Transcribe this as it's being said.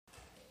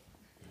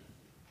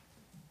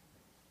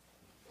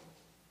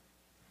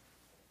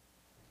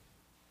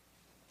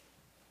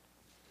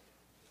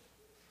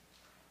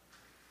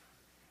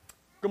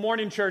Good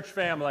morning, church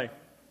family.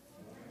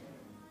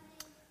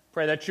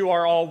 Pray that you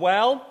are all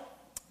well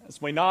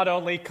as we not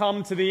only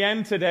come to the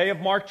end today of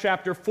Mark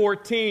chapter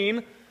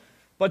 14,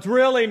 but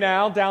really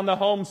now down the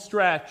home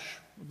stretch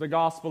of the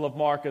Gospel of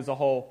Mark as a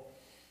whole.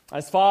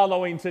 As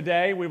following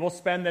today, we will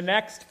spend the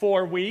next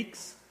 4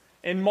 weeks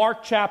in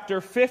Mark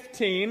chapter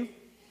 15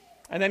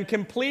 and then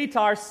complete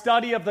our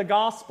study of the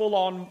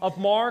Gospel of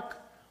Mark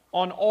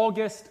on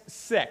August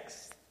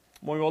 6th,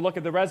 when we will look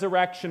at the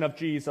resurrection of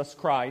Jesus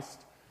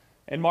Christ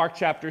in Mark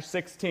chapter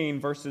 16,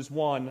 verses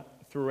 1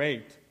 through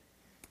 8.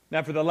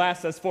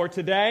 Nevertheless, as for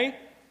today,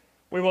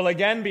 we will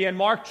again be in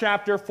Mark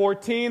chapter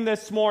 14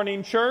 this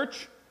morning,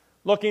 church,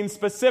 looking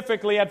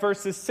specifically at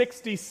verses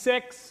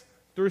 66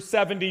 through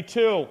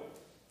 72,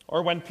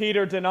 or when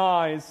Peter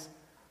denies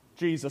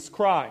Jesus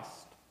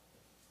Christ,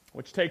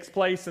 which takes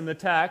place in the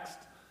text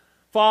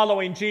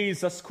following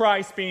Jesus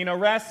Christ being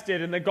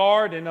arrested in the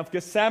Garden of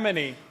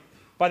Gethsemane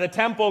by the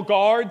temple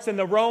guards and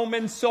the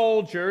Roman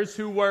soldiers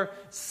who were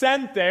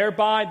sent there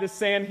by the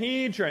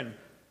Sanhedrin,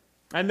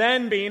 and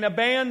then being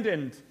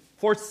abandoned,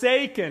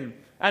 forsaken,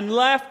 and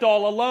left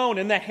all alone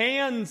in the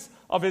hands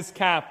of his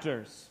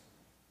captors.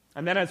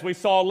 And then, as we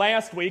saw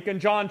last week in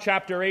John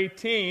chapter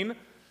 18,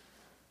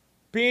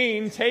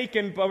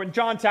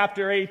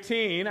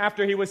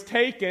 after he was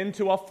taken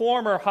to a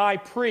former high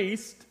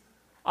priest,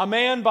 a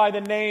man by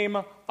the name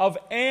of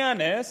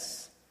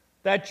Annas,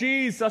 that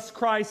Jesus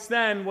Christ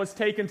then was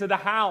taken to the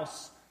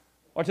house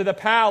or to the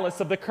palace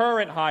of the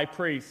current high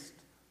priest,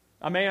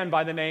 a man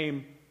by the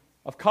name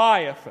of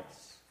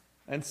Caiaphas,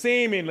 and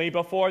seemingly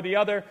before the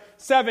other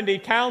 70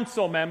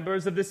 council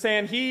members of the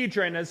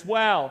Sanhedrin as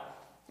well,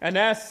 in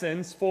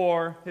essence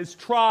for his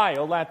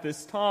trial at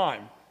this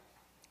time.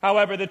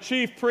 However, the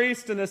chief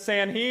priest and the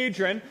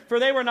Sanhedrin, for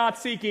they were not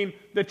seeking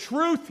the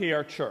truth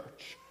here,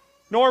 church,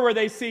 nor were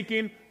they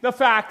seeking the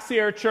facts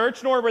here,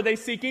 church, nor were they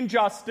seeking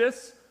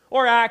justice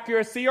or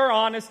accuracy or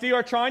honesty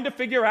or trying to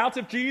figure out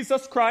if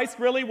Jesus Christ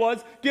really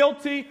was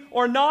guilty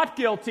or not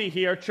guilty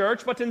here,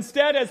 church. But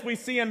instead, as we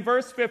see in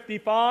verse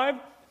 55,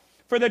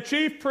 for the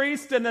chief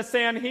priest and the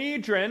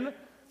Sanhedrin,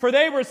 for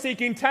they were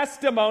seeking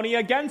testimony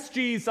against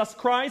Jesus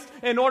Christ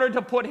in order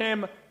to put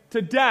him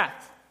to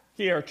death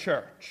here,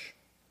 church.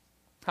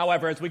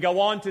 However, as we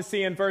go on to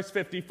see in verse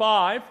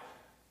 55,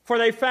 for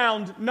they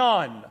found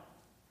none.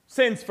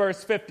 Since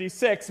verse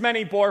 56,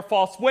 many bore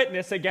false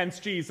witness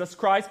against Jesus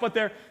Christ, but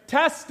their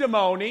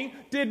testimony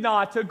did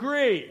not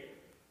agree.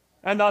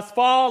 And thus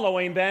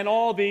following then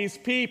all these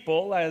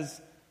people, as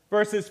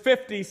verses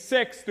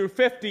 56 through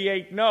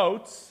 58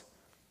 notes,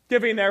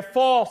 giving their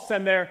false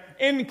and their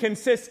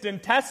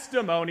inconsistent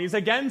testimonies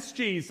against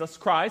Jesus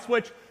Christ,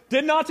 which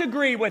did not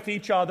agree with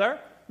each other,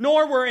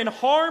 nor were in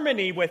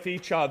harmony with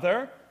each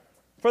other,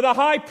 for the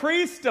high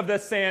priest of the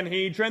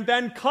Sanhedrin,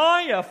 then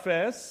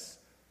Caiaphas,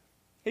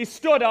 he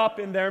stood up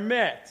in their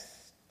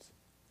midst,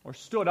 or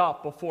stood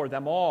up before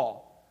them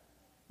all,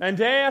 and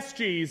asked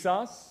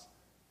Jesus,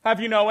 "Have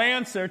you no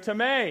answer to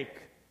make?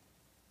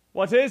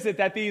 What is it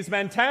that these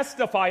men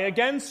testify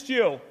against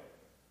you?"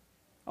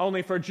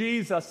 Only for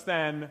Jesus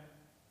then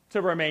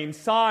to remain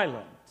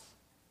silent.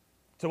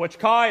 To which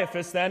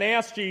Caiaphas then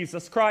asked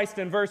Jesus Christ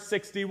in verse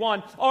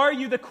 61, "Are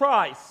you the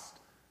Christ,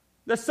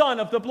 the Son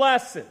of the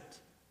Blessed?"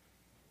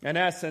 In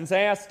essence,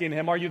 asking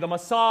him, "Are you the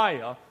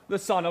Messiah, the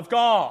Son of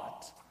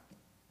God?"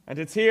 And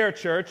it's here,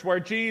 church, where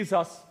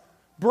Jesus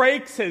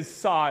breaks his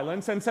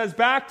silence and says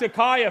back to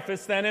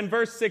Caiaphas then in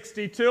verse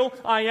 62,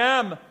 "I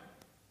am,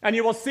 and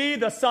you will see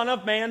the Son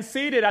of Man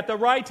seated at the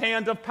right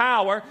hand of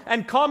power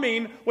and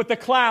coming with the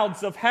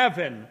clouds of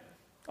heaven."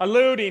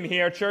 Alluding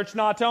here, church,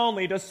 not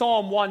only to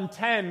Psalm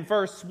 110,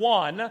 verse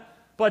 1,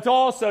 but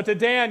also to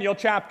Daniel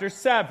chapter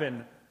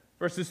 7,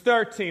 verses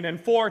 13 and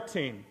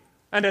 14.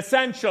 And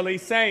essentially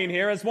saying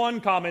here, as one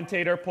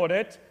commentator put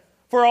it,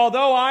 "For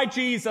although I,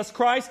 Jesus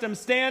Christ, am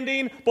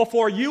standing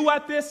before you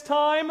at this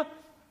time,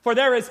 for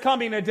there is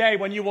coming a day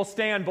when you will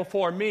stand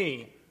before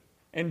me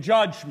in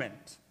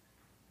judgment."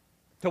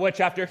 To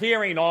which, after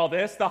hearing all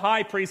this, the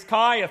high priest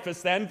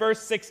Caiaphas then,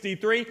 verse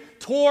 63,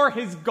 tore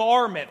his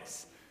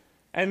garments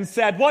and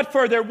said, "What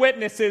further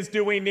witnesses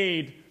do we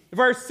need?"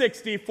 Verse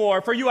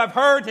 64, "For you have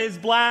heard his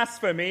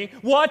blasphemy.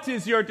 What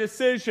is your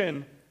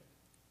decision?"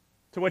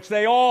 To which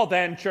they all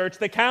then, church,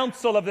 the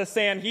council of the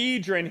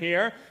Sanhedrin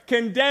here,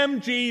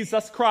 condemn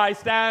Jesus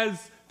Christ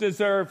as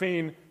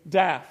deserving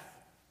death.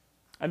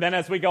 And then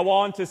as we go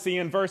on to see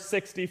in verse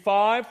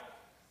 65,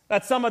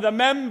 that some of the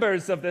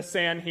members of the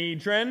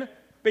Sanhedrin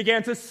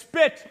began to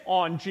spit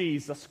on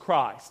Jesus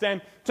Christ and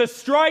to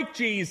strike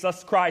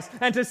Jesus Christ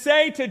and to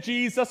say to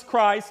Jesus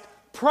Christ,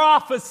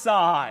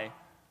 "Prophesy."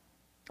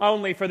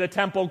 Only for the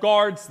temple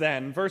guards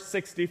then, verse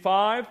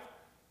 65,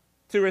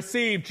 to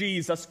receive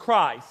Jesus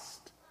Christ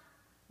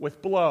with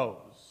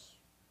blows.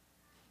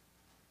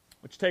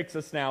 Which takes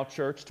us now,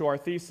 church, to our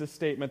thesis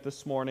statement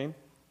this morning,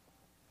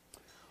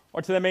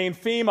 or to the main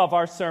theme of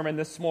our sermon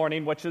this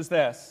morning, which is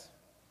this: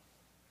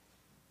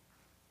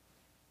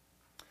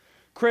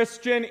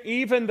 Christian,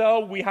 even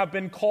though we have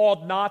been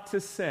called not to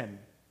sin,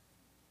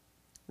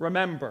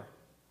 remember,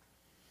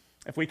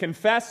 If we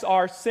confess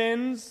our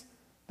sins,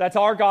 that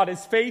our God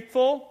is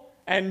faithful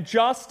and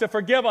just to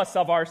forgive us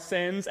of our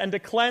sins and to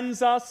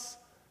cleanse us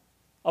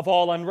of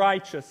all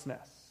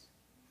unrighteousness.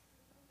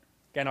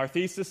 Again, our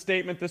thesis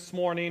statement this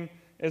morning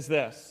is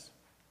this: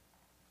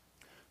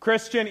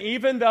 Christian,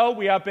 even though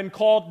we have been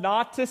called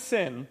not to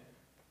sin,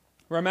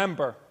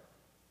 remember,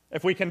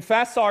 if we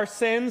confess our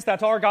sins,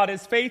 that our God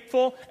is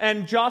faithful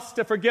and just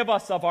to forgive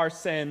us of our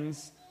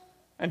sins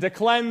and to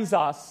cleanse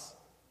us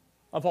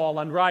of all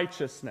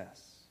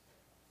unrighteousness.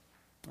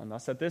 And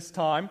thus at this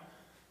time,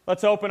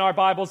 let's open our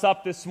Bibles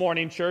up this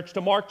morning, church,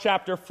 to Mark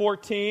chapter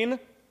 14,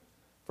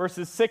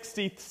 verses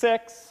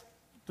 66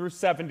 through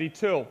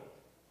 72.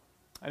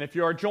 And if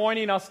you are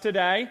joining us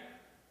today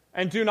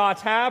and do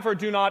not have or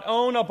do not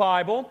own a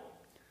Bible,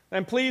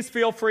 then please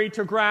feel free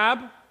to grab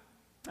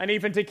and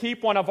even to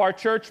keep one of our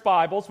church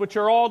Bibles, which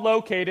are all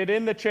located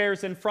in the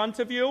chairs in front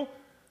of you,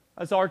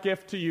 as our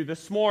gift to you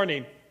this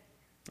morning.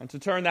 And to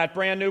turn that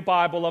brand new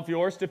Bible of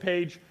yours to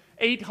page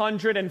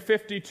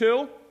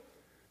 852,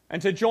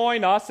 and to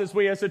join us as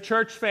we as a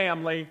church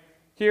family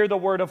hear the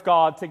Word of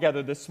God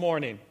together this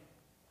morning.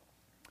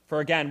 For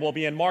again, we'll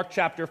be in Mark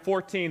chapter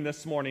 14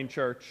 this morning,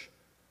 church,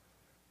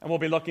 and we'll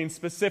be looking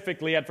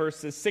specifically at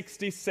verses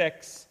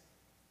 66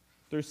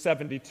 through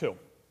 72.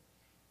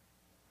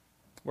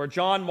 Where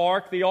John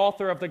Mark, the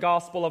author of the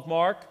Gospel of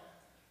Mark,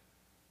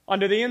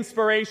 under the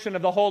inspiration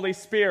of the Holy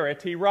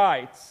Spirit, he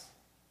writes,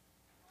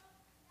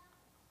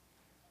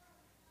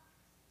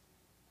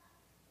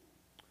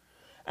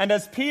 "And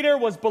as Peter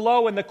was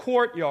below in the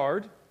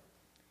courtyard,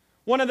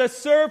 one of the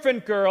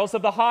servant girls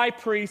of the high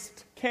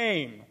priest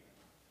came,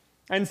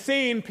 and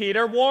seeing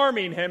Peter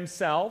warming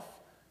himself,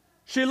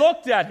 she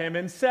looked at him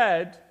and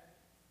said,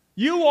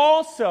 'You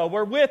also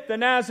were with the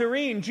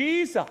Nazarene,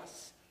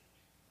 Jesus.'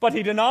 But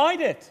he denied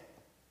it,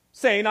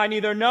 saying, 'I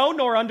neither know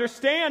nor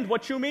understand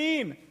what you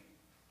mean.'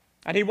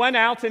 And he went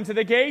out into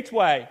the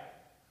gateway,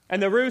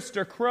 and the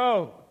rooster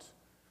crowed.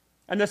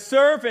 And the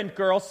servant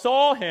girl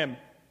saw him,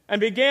 and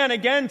began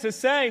again to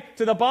say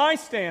to the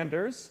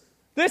bystanders,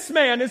 'This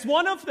man is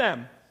one of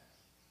them.'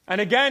 And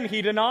again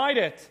he denied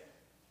it.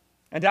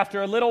 And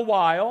after a little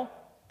while,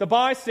 the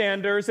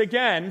bystanders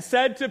again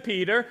said to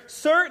Peter,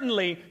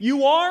 'Certainly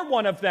you are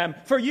one of them,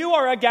 for you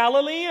are a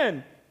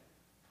Galilean.'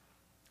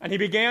 And he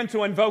began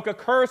to invoke a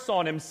curse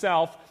on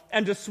himself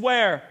and to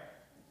swear,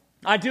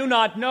 'I do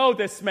not know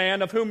this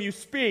man of whom you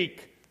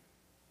speak.'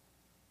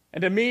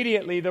 And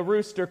immediately the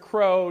rooster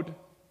crowed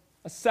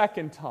a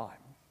second time.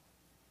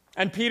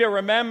 And Peter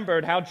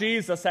remembered how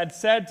Jesus had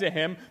said to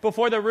him,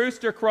 'Before the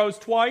rooster crows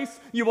twice,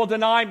 you will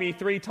deny me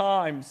 3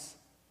 times.'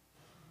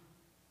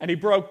 And he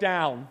broke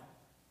down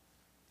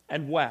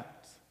and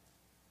wept."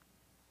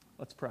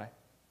 Let's pray.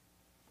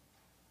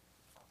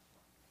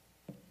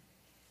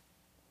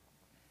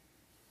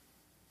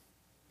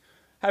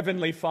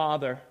 Heavenly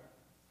Father,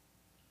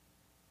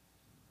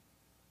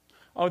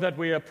 oh, that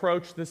we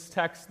approach this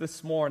text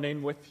this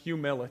morning with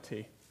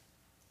humility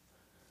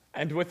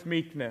and with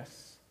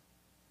meekness.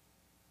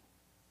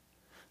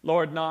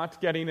 Lord,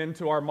 not getting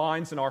into our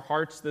minds and our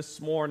hearts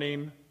this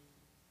morning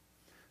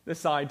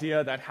this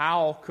idea that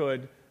how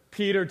could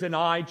Peter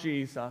deny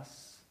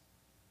Jesus?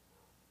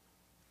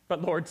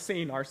 But Lord,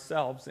 seeing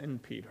ourselves in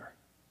Peter,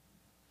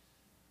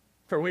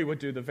 for we would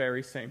do the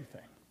very same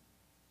thing.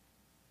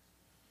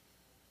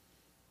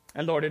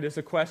 And Lord, it is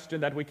a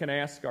question that we can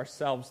ask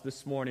ourselves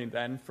this morning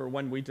then, for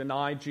when we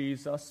deny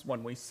Jesus,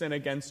 when we sin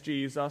against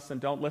Jesus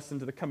and don't listen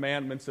to the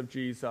commandments of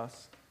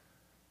Jesus,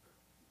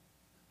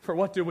 for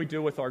what do we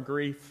do with our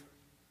grief?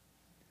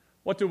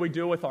 What do we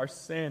do with our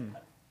sin?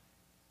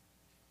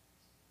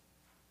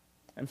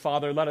 And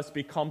Father, let us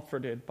be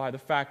comforted by the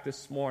fact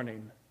this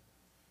morning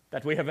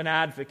that we have an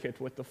advocate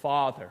with the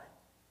Father,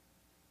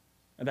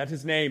 and that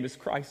his name is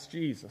Christ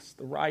Jesus,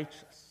 the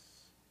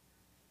righteous,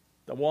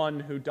 the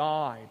one who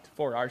died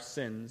for our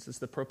sins, is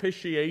the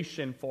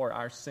propitiation for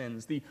our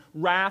sins, the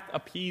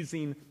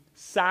wrath-appeasing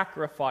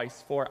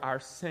sacrifice for our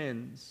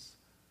sins,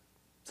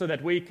 so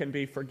that we can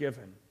be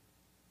forgiven.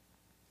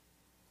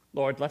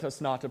 Lord, let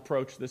us not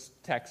approach this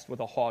text with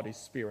a haughty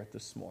spirit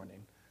this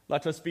morning.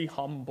 Let us be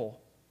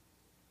humble.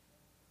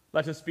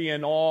 Let us be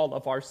in awe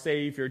of our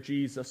Savior,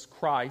 Jesus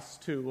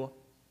Christ, who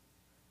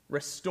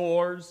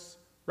restores,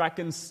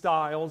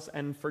 reconciles,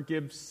 and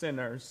forgives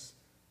sinners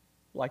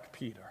like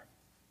Peter,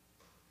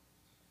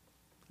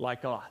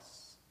 like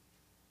us.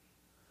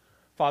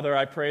 Father,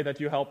 I pray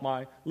that you help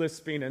my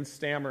lisping and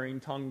stammering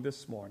tongue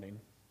this morning.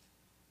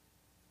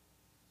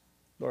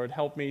 Lord,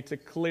 help me to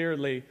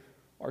clearly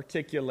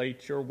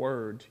articulate your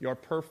word, your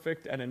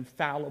perfect and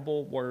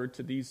infallible word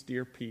to these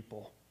dear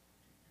people.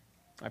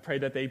 I pray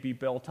that they be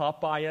built up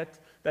by it,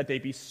 that they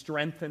be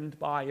strengthened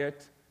by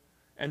it,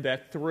 and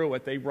that through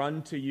it they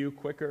run to you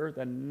quicker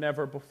than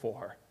never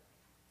before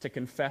to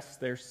confess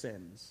their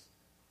sins,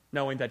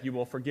 knowing that you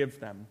will forgive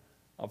them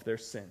of their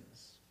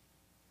sins.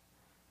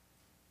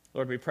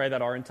 Lord, we pray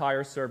that our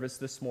entire service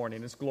this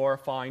morning is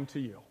glorifying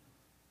to you.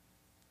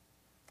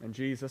 In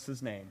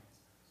Jesus' name,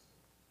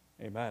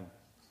 amen.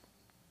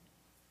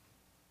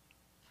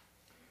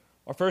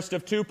 Our first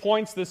of 2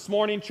 points this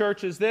morning,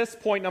 church, is this.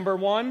 Point number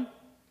 1.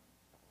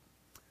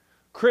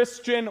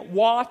 Christian,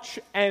 watch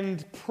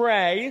and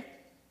pray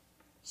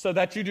so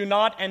that you do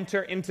not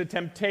enter into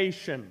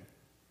temptation.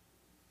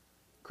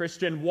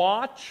 Christian,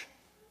 watch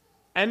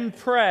and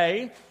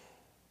pray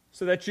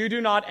so that you do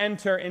not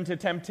enter into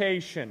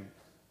temptation.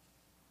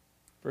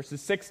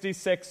 Verses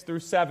 66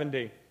 through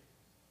 70.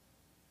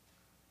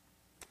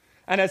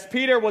 And as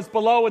Peter was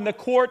below in the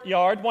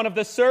courtyard, one of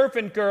the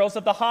servant girls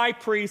of the high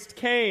priest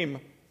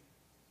came,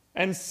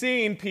 and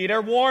seeing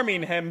Peter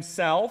warming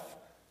himself,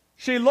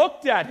 she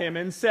looked at him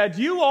and said,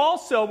 "You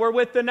also were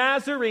with the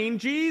Nazarene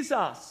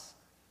Jesus."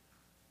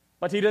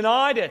 But he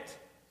denied it,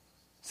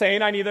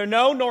 saying, "I neither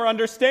know nor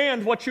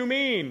understand what you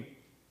mean."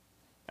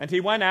 And he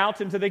went out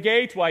into the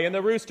gateway, and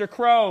the rooster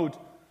crowed.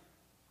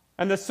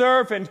 And the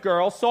servant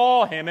girl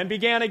saw him and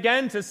began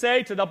again to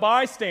say to the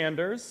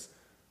bystanders,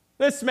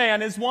 "This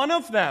man is one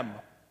of them."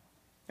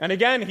 And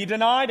again he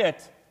denied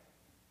it.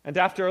 And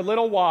after a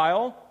little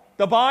while,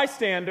 the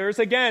bystanders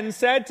again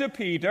said to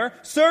Peter,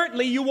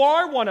 "Certainly you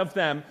are one of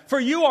them, for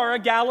you are a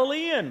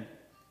Galilean."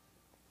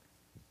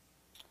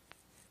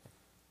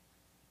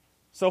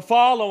 So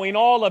following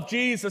all of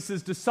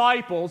Jesus'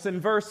 disciples in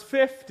verse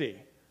 50,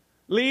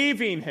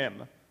 leaving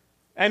him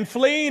and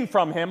fleeing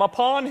from him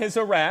upon his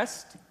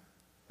arrest,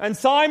 and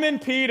Simon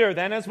Peter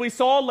then, as we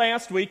saw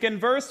last week in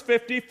verse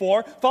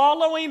 54,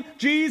 following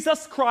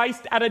Jesus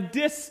Christ at a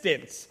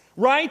distance,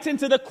 right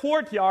into the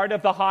courtyard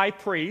of the high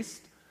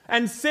priest,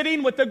 and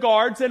sitting with the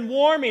guards and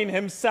warming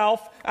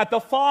himself at the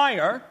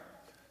fire,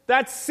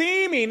 that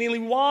seemingly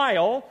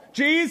while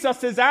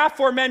Jesus'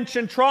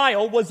 aforementioned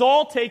trial was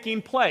all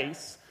taking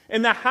place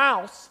in the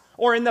house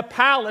or in the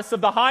palace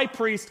of the high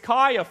priest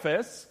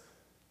Caiaphas,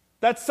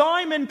 that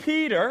Simon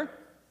Peter,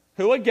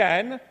 who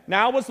again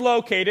now was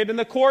located in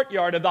the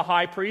courtyard of the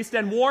high priest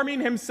and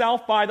warming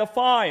himself by the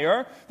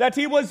fire, that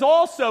he was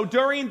also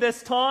during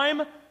this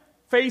time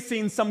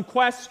facing some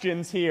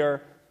questions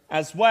here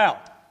as well.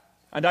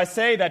 And I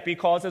say that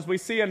because, as we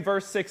see in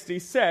verse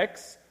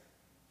 66,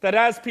 that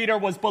as Peter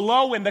was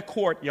below in the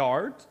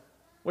courtyard,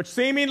 which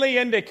seemingly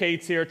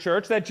indicates here,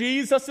 church, that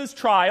Jesus'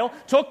 trial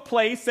took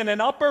place in an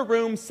upper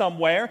room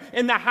somewhere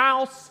in the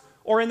house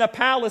or in the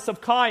palace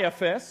of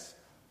Caiaphas,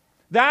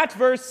 that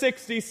verse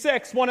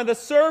 66, one of the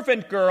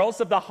servant girls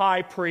of the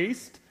high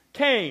priest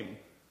came.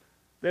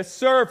 This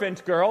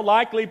servant girl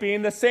likely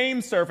being the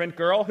same servant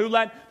girl who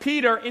let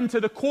Peter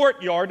into the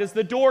courtyard as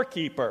the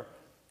doorkeeper,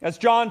 as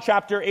John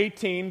chapter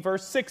 18,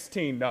 verse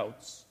 16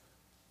 notes.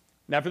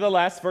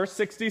 Nevertheless, verse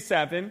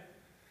 67,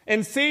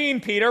 in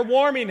seeing Peter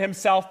warming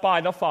himself by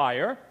the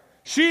fire,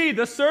 she,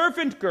 the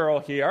servant girl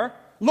here,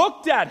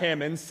 looked at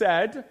him and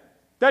said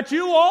that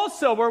you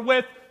also were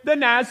with the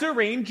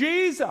Nazarene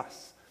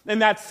Jesus.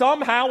 And that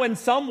somehow, in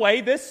some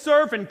way, this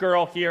servant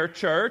girl here,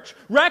 church,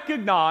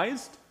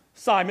 recognized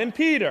Simon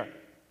Peter,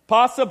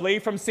 possibly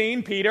from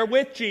seeing Peter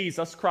with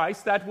Jesus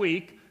Christ that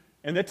week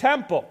in the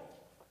temple.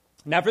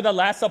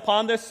 Nevertheless,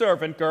 upon this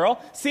servant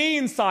girl,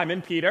 seeing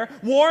Simon Peter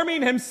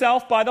warming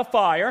himself by the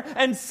fire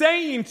and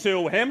saying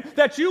to him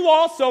that you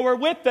also were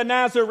with the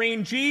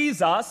Nazarene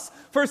Jesus,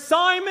 for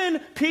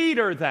Simon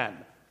Peter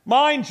then,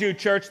 mind you,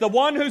 church, the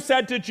one who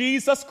said to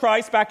Jesus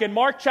Christ back in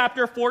Mark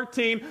chapter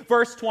 14,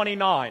 verse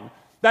 29,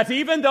 that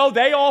even though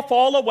they all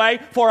fall away,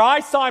 for I,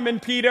 Simon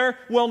Peter,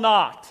 will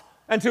not.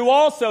 And who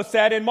also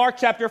said in Mark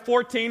chapter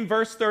 14,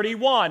 verse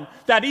 31,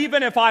 that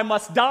even if I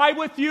must die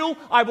with you,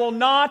 I will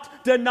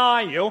not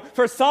deny you.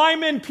 For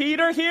Simon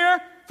Peter here,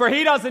 for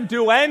he doesn't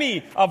do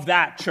any of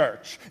that,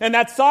 church. And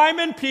that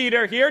Simon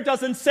Peter here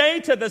doesn't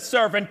say to the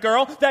servant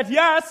girl that,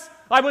 yes,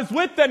 I was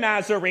with the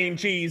Nazarene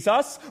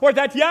Jesus, or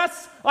that,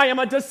 yes, I am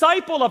a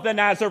disciple of the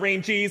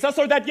Nazarene Jesus,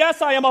 or that,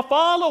 yes, I am a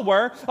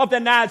follower of the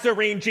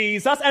Nazarene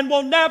Jesus, and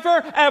will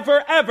never,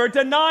 ever, ever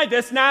deny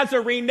this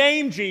Nazarene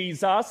name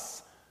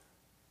Jesus.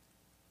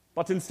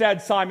 But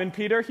instead, Simon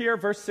Peter here,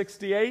 verse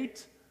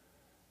 68,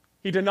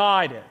 he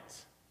denied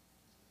it,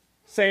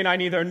 saying, I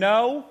neither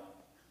know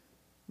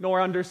nor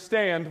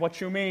understand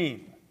what you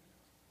mean.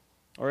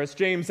 Or as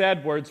James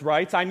Edwards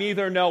writes, I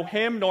neither know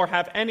him nor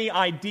have any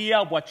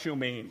idea what you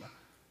mean.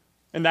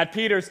 And that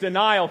Peter's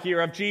denial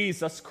here of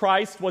Jesus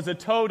Christ was a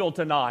total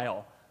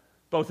denial,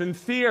 both in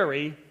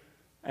theory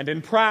and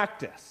in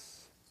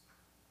practice.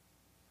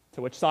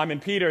 To which Simon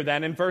Peter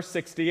then, in verse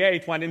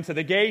 68, went into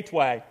the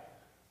gateway,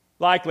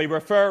 likely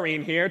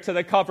referring here to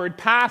the covered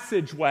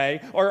passageway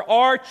or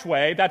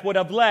archway that would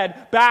have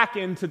led back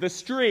into the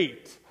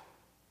street.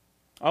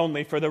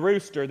 Only for the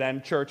rooster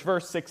then, church,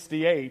 verse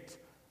 68,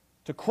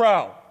 to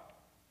crow.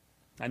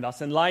 And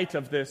thus, in light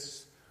of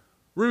this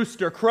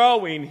rooster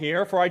crowing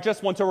here, for I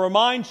just want to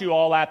remind you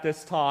all at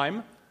this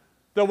time,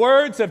 the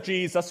words of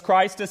Jesus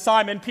Christ to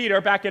Simon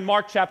Peter back in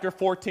Mark chapter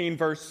 14,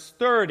 verse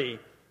 30,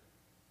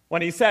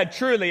 when he said,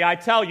 truly, I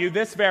tell you,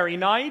 this very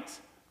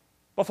night,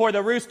 before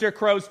the rooster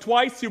crows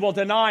twice, you will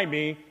deny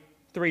me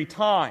 3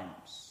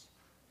 times.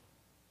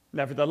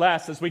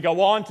 Nevertheless, as we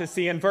go on to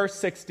see in verse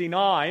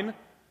 69,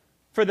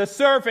 for the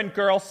servant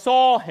girl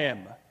saw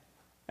him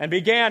and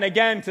began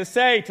again to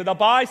say to the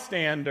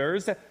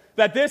bystanders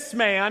that this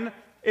man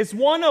is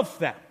one of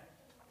them.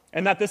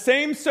 And that the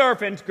same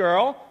servant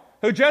girl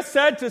who just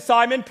said to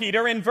Simon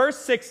Peter in verse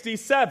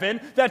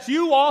 67 that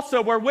you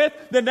also were with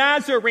the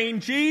Nazarene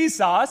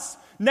Jesus,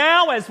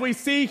 now as we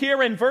see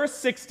here in verse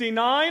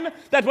 69,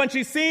 that when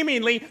she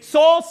seemingly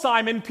saw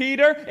Simon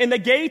Peter in the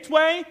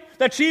gateway,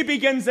 that she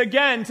begins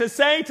again to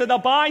say to the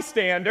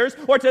bystanders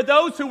or to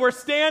those who were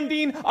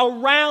standing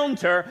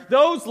around her,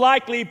 those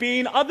likely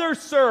being other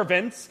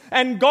servants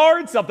and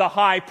guards of the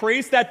high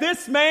priest, that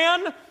this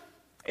man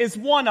is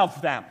one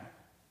of them.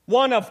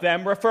 One of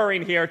them,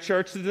 referring here,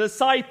 church, to the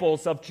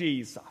disciples of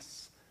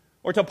Jesus,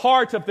 or to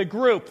part of the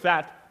group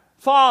that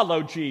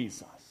followed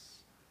Jesus.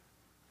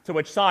 To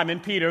which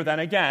Simon Peter then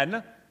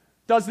again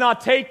does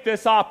not take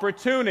this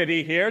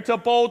opportunity here to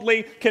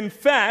boldly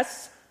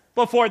confess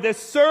before this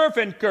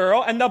servant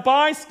girl and the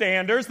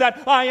bystanders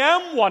that I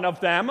am one of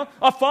them,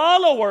 a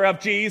follower of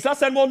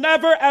Jesus, and will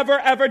never, ever,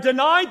 ever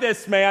deny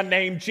this man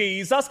named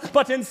Jesus.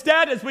 But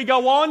instead, as we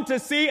go on to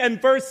see in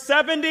verse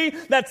 70,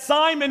 that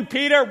Simon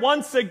Peter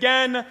once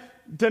again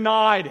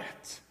denied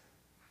it.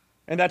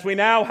 And that we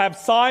now have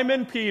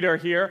Simon Peter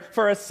here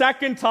for a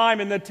second time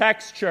in the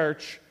text,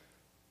 church,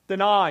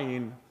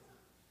 denying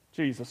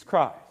Jesus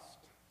Christ.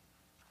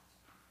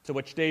 To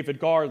which David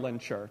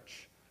Garland,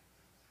 church,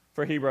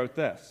 for he wrote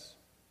this: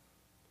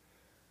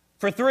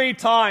 for 3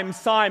 times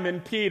Simon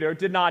Peter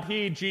did not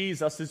heed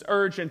Jesus'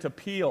 urgent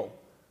appeal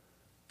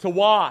to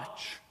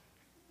watch,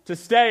 to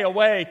stay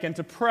awake, and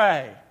to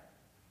pray.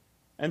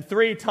 And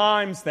 3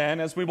 times then,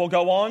 as we will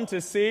go on to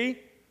see,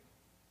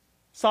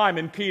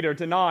 Simon Peter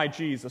denied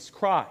Jesus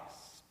Christ.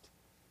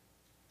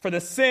 For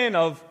the sin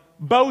of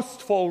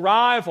boastful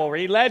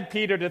rivalry led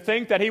Peter to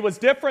think that he was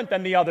different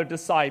than the other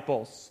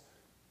disciples.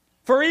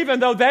 For even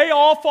though they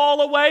all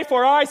fall away,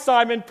 for I,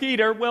 Simon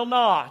Peter, will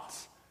not.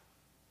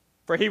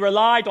 For he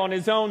relied on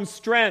his own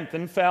strength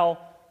and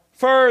fell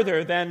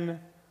further than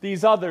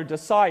these other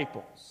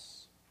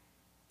disciples.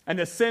 And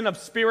the sin of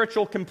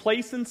spiritual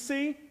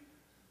complacency,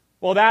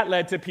 well, that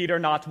led to Peter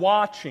not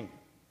watching,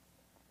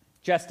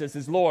 just as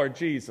his Lord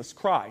Jesus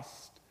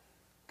Christ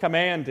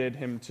commanded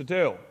him to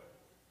do.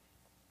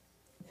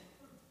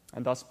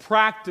 And thus,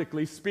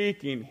 practically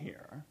speaking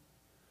here,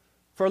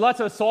 for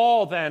let us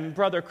all then,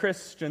 brother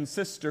Christian,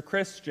 sister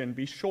Christian,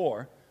 be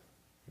sure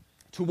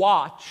to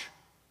watch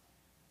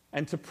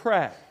and to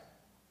pray,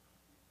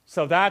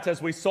 so that,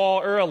 as we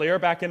saw earlier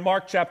back in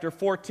Mark chapter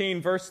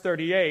 14, verse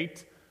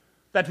 38,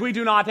 that we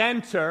do not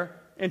enter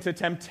into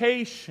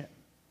temptation.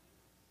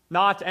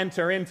 Not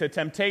enter into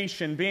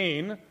temptation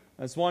being,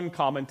 as one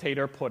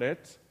commentator put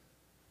it,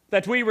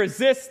 that we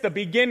resist the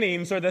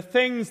beginnings or the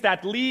things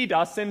that lead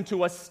us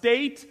into a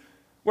state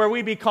where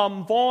we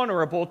become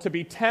vulnerable to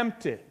be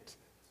tempted,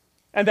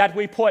 and that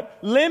we put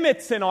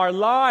limits in our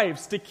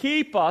lives to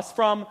keep us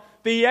from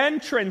the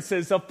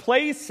entrances of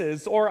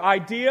places or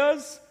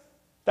ideas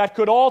that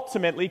could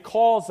ultimately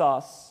cause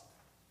us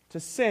to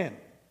sin.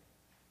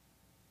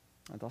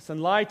 And thus, in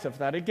light of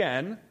that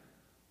again,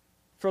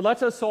 for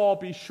let us all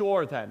be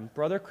sure then,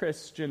 brother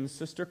Christian,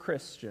 sister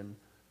Christian,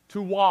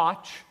 to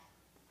watch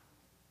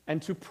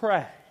and to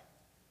pray.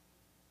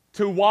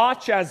 To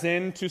watch as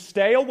in to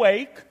stay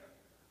awake,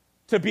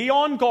 to be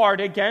on guard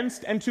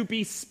against, and to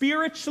be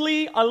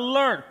spiritually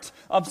alert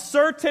of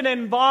certain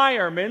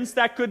environments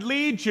that could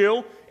lead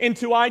you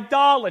into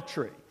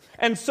idolatry,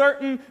 and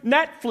certain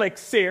Netflix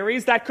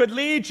series that could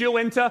lead you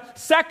into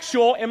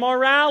sexual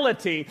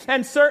immorality,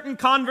 and certain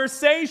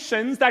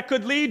conversations that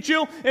could lead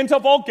you into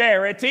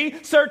vulgarity,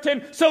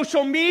 certain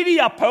social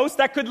media posts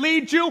that could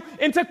lead you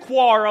into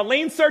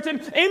quarreling, certain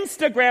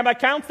Instagram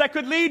accounts that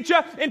could lead you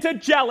into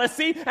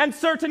jealousy, and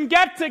certain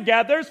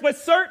get-togethers with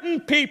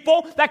certain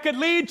people that could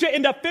lead you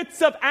into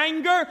fits of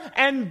anger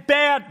and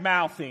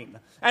bad-mouthing.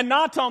 And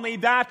not only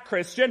that,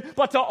 Christian,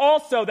 but to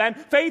also then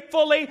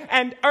faithfully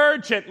and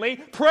urgently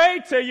pray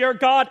to your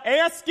God,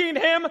 asking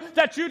Him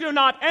that you do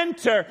not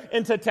enter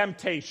into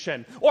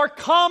temptation or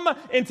come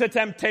into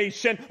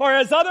temptation, or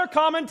as other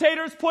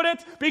commentators put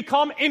it,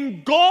 become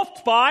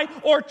engulfed by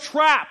or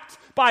trapped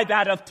by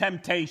that of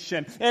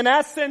temptation. In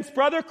essence,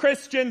 brother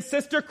Christian,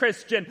 sister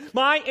Christian,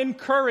 my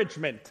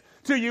encouragement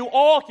to you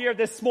all here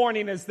this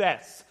morning is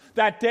this: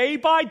 that day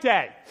by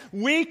day,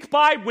 week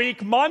by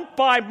week, month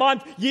by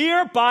month,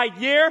 year by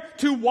year,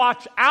 to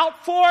watch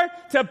out for,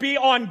 to be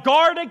on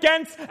guard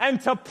against,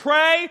 and to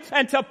pray,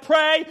 and to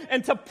pray,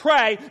 and to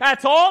pray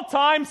at all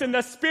times in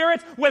the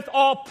Spirit with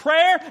all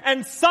prayer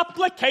and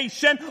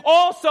supplication,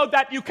 also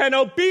that you can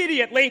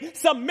obediently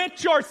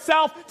submit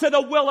yourself to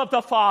the will of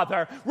the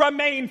Father.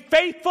 Remain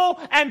faithful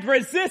and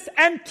resist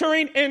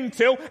entering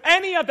into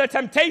any of the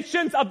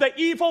temptations of the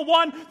evil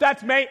one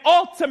that may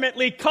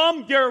ultimately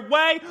come your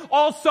way,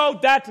 also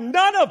that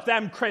none of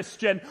them,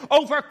 Christian,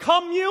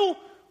 overcome you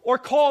or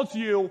cause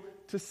you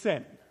to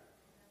sin.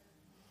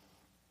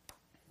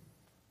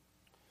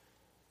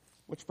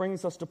 Which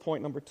brings us to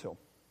point number 2.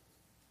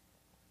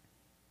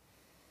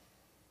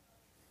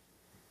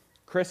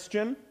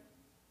 Christian,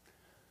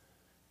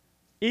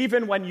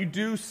 even when you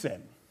do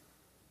sin,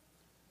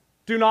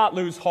 do not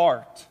lose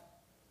heart.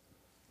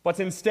 but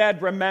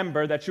instead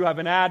remember that you have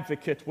an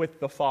advocate with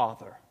the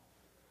Father,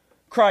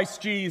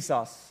 Christ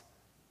Jesus,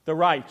 the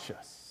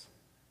righteous.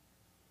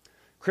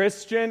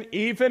 Christian,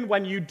 even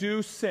when you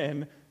do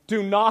sin,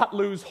 do not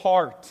lose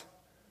heart,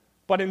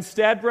 but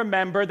instead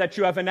remember that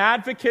you have an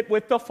advocate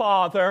with the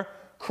Father,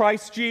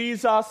 Christ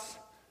Jesus,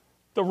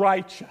 the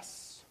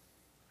righteous.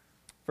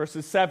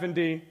 Verses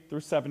 70 through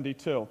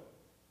 72.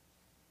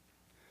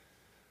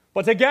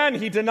 But again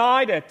he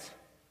denied it.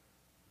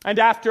 And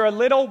after a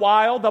little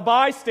while, the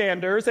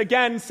bystanders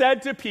again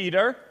said to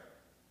Peter,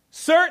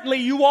 "Certainly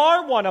you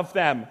are one of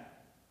them,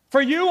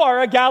 for you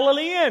are a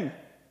Galilean."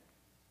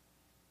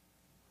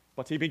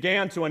 But he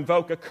began to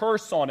invoke a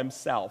curse on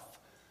himself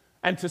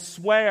and to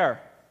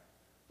swear,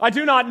 "I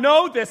do not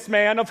know this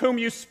man of whom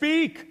you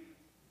speak."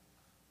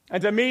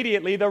 And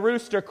immediately the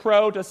rooster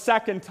crowed a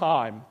second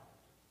time.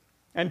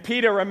 And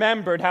Peter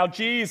remembered how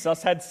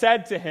Jesus had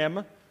said to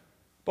him,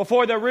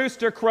 "Before the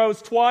rooster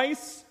crows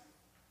twice,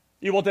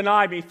 you will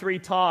deny me 3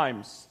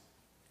 times."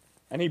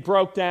 And he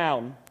broke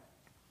down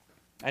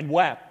and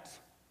wept.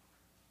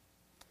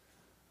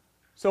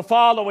 So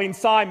following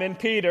Simon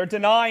Peter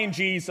denying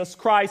Jesus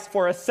Christ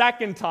for a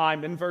second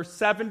time in verse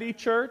 70,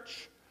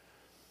 church,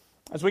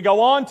 as we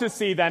go on to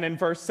see then in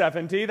verse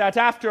 70 that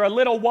after a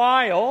little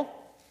while,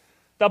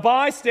 the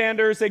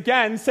bystanders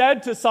again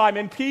said to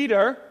Simon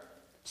Peter,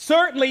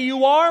 "Certainly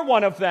you are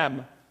one of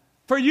them,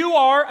 for you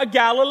are a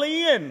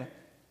Galilean,"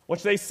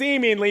 which they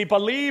seemingly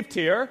believed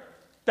here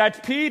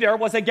that Peter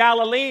was a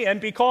Galilean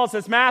because,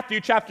 as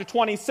Matthew chapter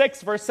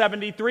 26, verse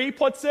 73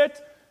 puts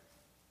it,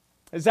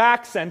 his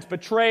accent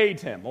betrayed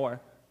him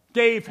or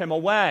gave him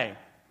away.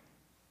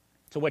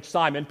 To which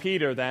Simon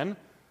Peter then,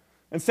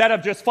 instead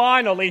of just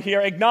finally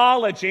here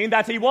acknowledging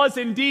that he was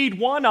indeed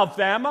one of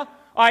them,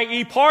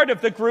 i.e. part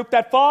of the group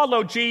that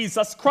followed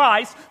Jesus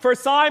Christ, for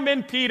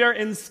Simon Peter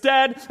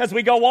instead, as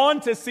we go on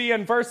to see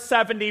in verse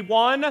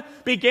 71,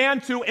 began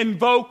to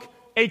invoke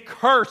a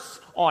curse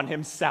on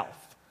himself.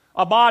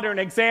 A modern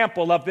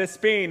example of this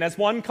being, as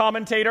one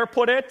commentator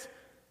put it,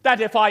 that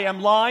if I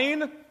am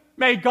lying,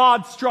 may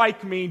God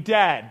strike me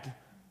dead.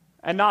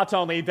 And not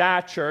only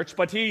that, church,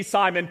 but he,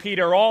 Simon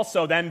Peter,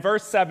 also then,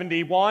 verse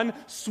 71,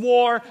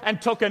 swore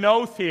and took an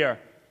oath here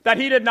that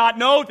he did not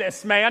know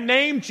this man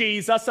named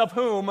Jesus of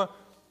whom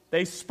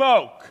they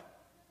spoke.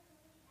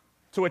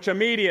 To which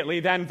immediately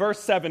then, verse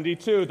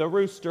 72, the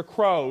rooster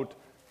crowed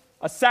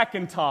a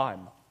second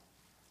time.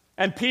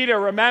 And Peter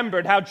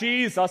remembered how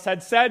Jesus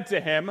had said to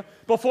him,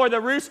 "Before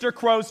the rooster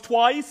crows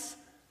twice,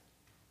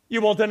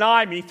 you will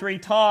deny me 3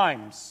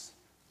 times."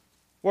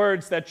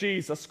 Words that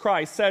Jesus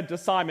Christ said to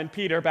Simon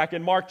Peter back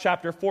in Mark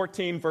chapter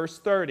 14, verse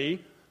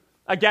 30.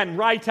 Again,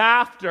 right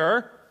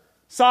after,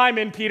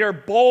 Simon Peter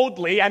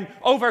boldly and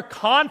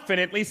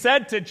overconfidently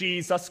said to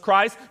Jesus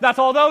Christ that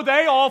although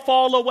they all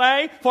fall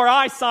away, for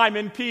I,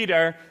 Simon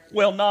Peter,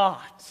 will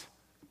not.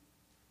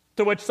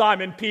 To which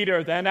Simon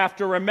Peter then,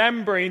 after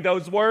remembering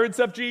those words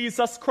of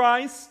Jesus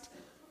Christ,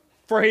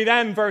 for he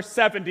then, verse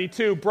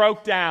 72,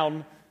 broke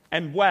down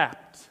and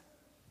wept.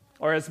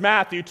 Or as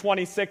Matthew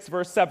 26,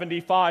 verse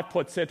 75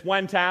 puts it,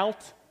 went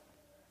out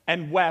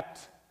and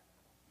wept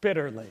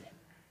bitterly.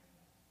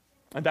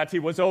 And that he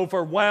was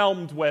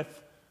overwhelmed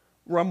with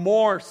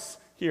remorse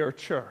here,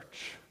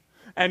 church,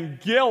 and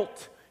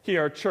guilt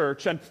here,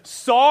 church, and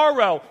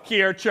sorrow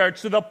here,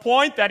 church, to the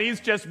point that he's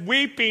just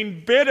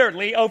weeping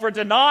bitterly over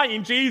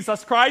denying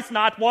Jesus Christ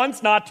not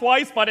once, not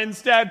twice, but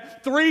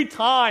instead 3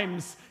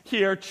 times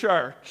here,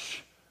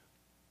 church.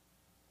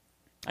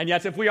 And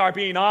yet, if we are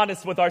being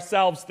honest with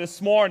ourselves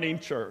this morning,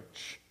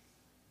 church,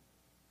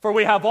 for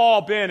we have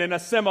all been in a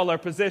similar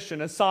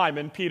position as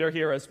Simon Peter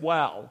here as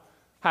well,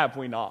 have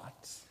we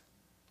not?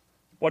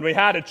 When we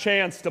had a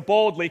chance to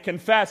boldly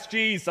confess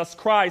Jesus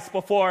Christ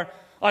before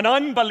an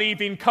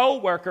unbelieving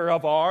co-worker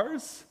of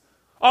ours,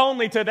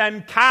 only to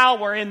then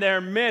cower in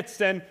their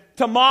midst and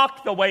to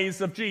mock the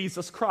ways of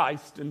Jesus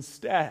Christ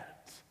instead.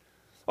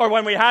 Or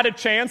when we had a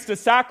chance to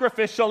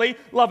sacrificially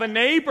love a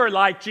neighbor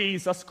like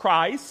Jesus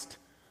Christ,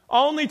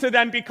 only to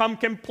then become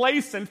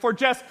complacent for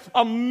just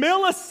a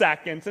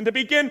millisecond and to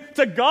begin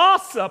to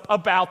gossip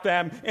about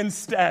them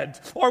instead.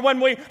 Or when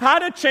we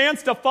had a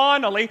chance to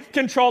finally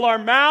control our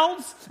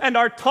mouths and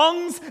our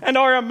tongues and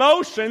our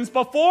emotions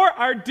before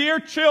our dear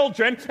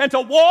children and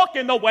to walk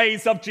in the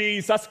ways of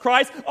Jesus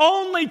Christ,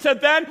 only to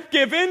then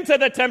give in to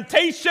the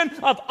temptation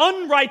of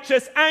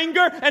unrighteous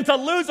anger and to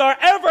lose our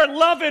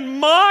ever-loving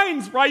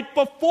minds right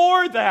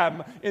before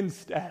them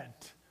instead.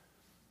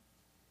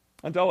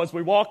 And as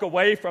we walk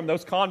away from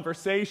those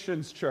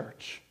conversations,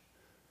 church,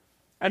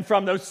 and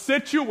from those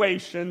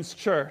situations,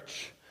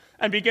 church,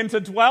 and begin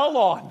to dwell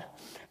on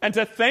and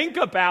to think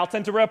about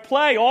and to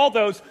replay all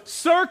those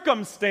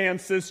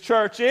circumstances,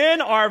 church,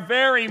 in our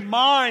very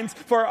minds,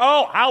 for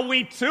how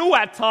we too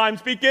at times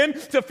begin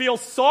to feel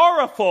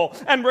sorrowful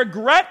and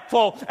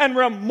regretful and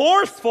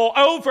remorseful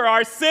over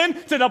our sin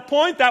to the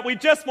point that we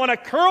just want to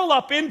curl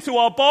up into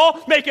a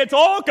ball, make it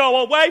all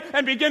go away,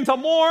 and begin to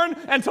mourn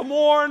and to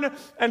mourn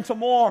and to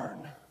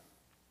mourn.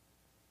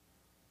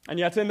 And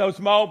yet in those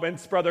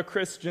moments, brother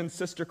Christian,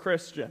 sister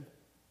Christian,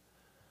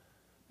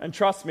 And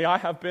trust me, I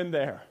have been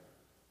there.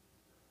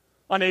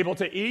 Unable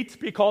to eat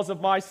because of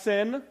my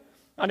sin,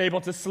 unable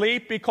to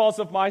sleep because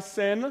of my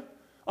sin,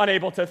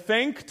 unable to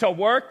think, to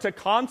work, to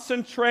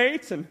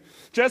concentrate, and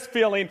just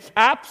feeling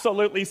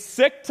absolutely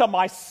sick to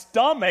my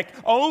stomach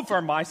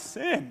over my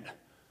sin.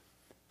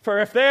 For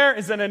if there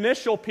is an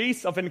initial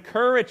piece of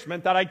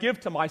encouragement that I give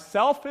to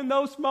myself in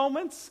those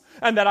moments,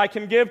 and that I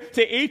can give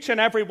to each and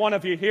every one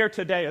of you here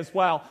today as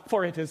well,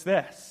 for it is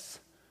this.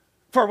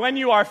 For when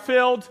you are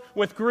filled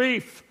with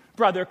grief,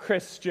 brother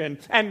Christian,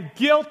 and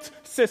guilt,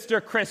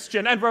 sister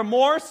Christian, and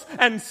remorse,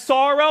 and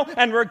sorrow,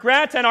 and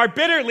regret, and are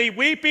bitterly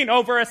weeping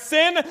over a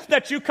sin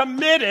that you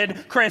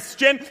committed,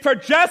 Christian, for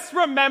just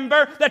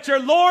remember that your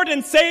Lord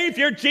and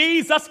Savior,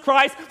 Jesus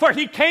Christ, for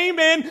He came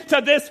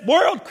into this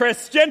world,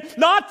 Christian,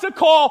 not to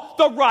call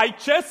the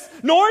righteous,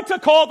 nor to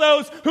call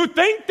those who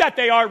think that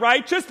they are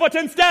righteous, but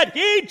instead,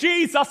 He,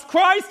 Jesus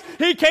Christ,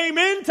 He came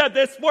into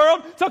this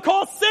world to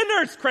call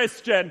sinners,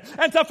 Christian,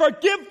 and to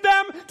forgive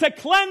them, to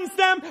cleanse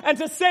them, and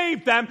to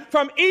save them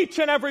from each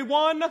and every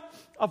one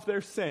of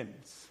their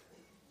sins.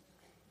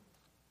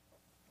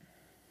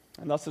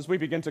 And thus, as we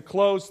begin to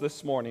close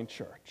this morning,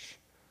 church,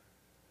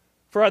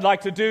 for I'd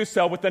like to do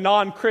so with the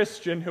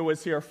non-Christian who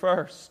is here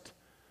first,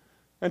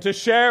 and to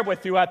share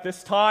with you at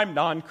this time,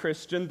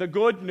 non-Christian, the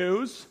good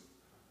news,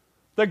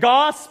 the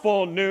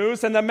gospel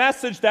news, and the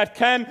message that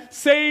can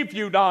save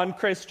you,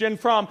 non-Christian,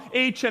 from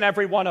each and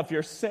every one of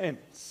your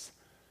sins.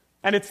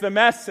 And it's the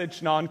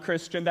message,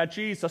 non-Christian, that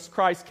Jesus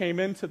Christ came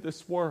into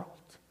this world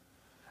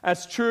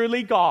as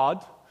truly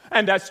God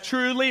and as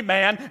truly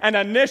man, and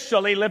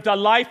initially lived a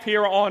life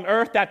here on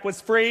earth that was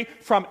free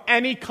from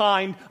any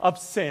kind of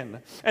sin.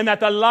 And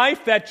that the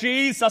life that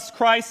Jesus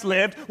Christ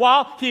lived,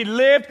 while He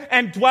lived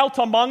and dwelt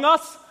among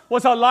us,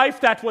 was a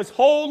life that was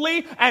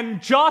holy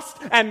and just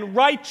and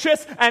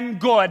righteous and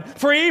good,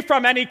 free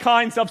from any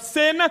kinds of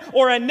sin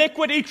or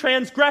iniquity,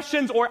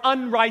 transgressions, or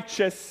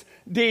unrighteous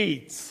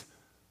deeds.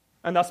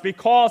 And thus,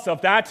 because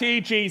of that,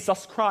 He,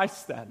 Jesus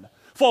Christ, then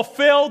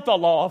fulfilled the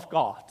law of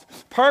God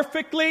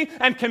perfectly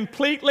and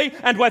completely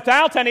and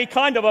without any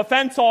kind of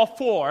offense, all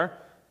for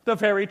the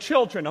very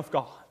children of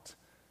God.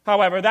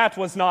 However, that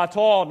was not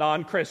all,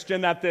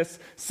 non-Christian, that this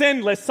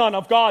sinless Son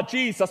of God,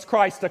 Jesus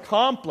Christ,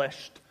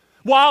 accomplished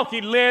while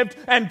He lived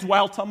and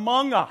dwelt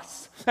among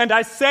us. And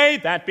I say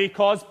that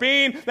because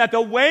being that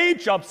the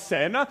wage of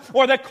sin,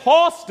 or the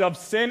cost of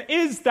sin,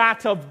 is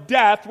that of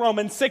death,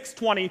 Romans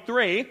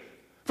 6:23,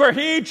 for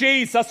He,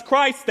 Jesus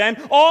Christ,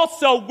 then,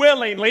 also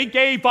willingly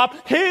gave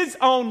up His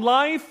own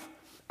life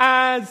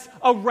as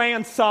a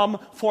ransom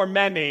for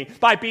many,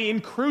 by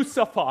being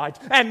crucified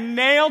and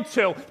nailed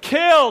to,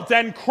 killed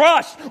and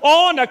crushed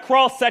on a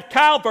cross at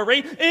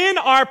Calvary in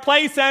our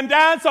place and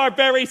as our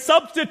very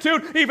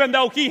substitute, even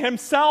though He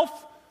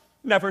Himself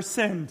never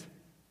sinned.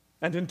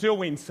 And in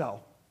doing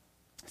so,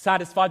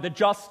 satisfied the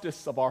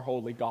justice of our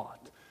holy God,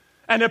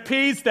 and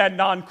appeased that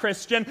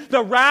non-Christian,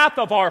 the wrath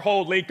of our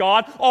holy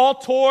God, all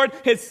toward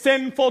His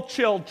sinful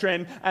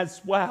children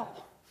as well.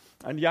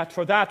 And yet,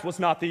 for that was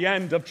not the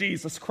end of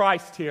Jesus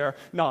Christ here,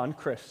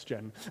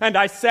 non-Christian. And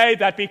I say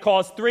that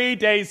because 3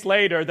 days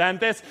later, then,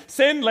 this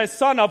sinless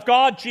Son of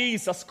God,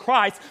 Jesus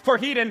Christ, for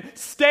He didn't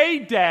stay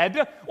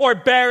dead or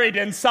buried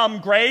in some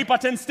grave,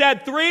 but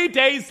instead 3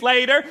 days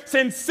later,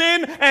 since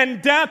sin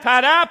and death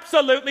had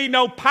absolutely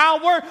no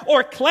power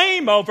or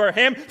claim over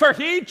Him, for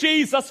He,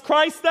 Jesus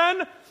Christ,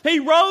 then, He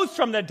rose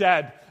from the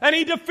dead, and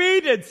He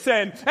defeated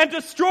sin and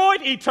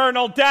destroyed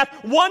eternal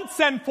death once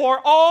and for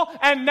all,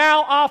 and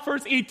now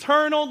offers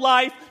eternal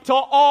life to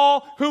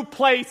all who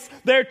place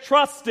their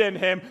trust in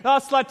Him.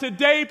 Thus, let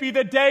today be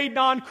the day,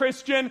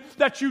 non-Christian,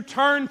 that you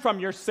turn from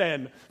your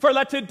sin. For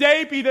let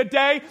today be the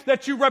day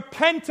that you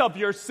repent of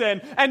your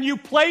sin and you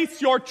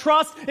place your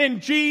trust in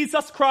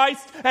Jesus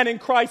Christ and in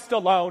Christ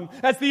alone,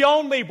 as the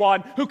only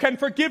one who can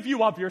forgive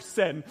you of your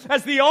sin,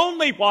 as the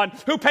only one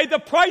who paid the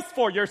price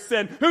for your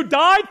sin, who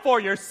died for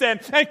your sin,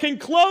 and can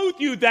clothe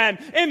you then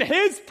in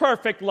His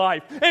perfect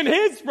life, in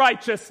His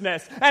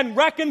righteousness, and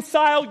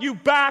reconcile you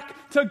back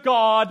to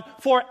God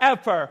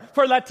forever.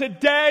 For let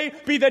today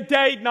be the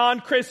day,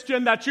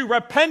 non-Christian, that you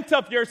repent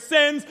of your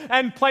sins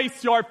and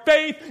place your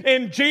faith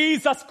in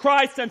Jesus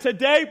Christ. And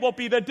today will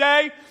be the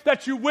day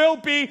that you will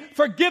be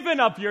forgiven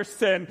of your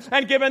sin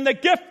and given the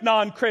gift,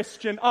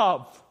 non-Christian,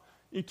 of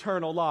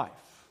eternal life.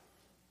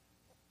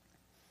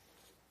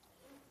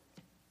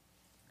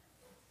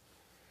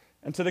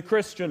 And to the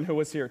Christian who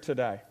is here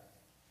today,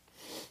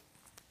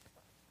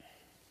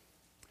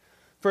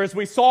 for as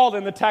we saw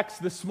in the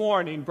text this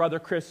morning, brother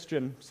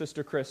Christian,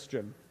 sister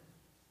Christian,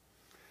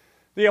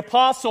 the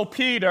Apostle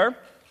Peter,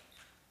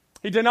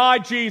 he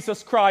denied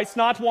Jesus Christ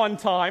not one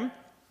time,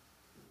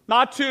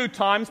 not 2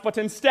 times, but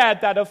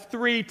instead that of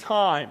 3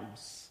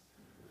 times.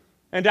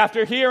 And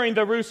after hearing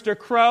the rooster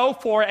crow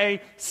for a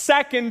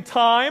second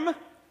time,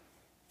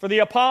 for the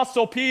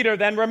Apostle Peter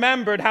then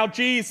remembered how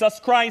Jesus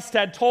Christ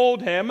had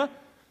told him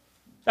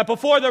that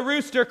before the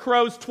rooster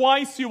crows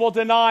twice you will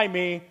deny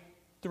me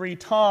 3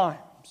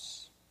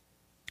 times.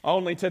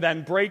 Only to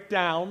then break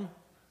down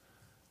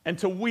and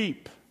to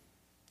weep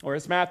Or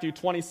as Matthew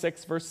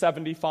 26, verse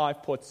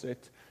 75 puts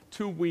it,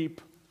 to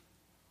weep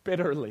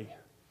bitterly.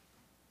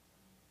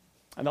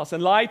 And thus,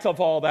 in light of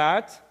all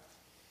that,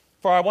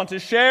 for I want to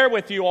share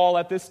with you all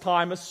at this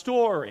time a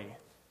story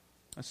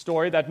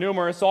that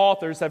numerous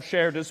authors have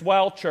shared as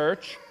well,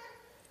 church,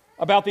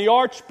 about the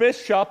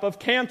Archbishop of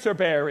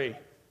Canterbury,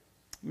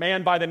 a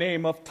man by the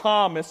name of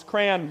Thomas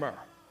Cranmer,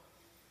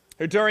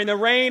 who during the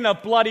reign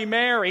of Bloody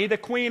Mary, the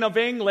Queen of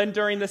England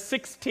during the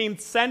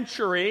 16th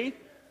century,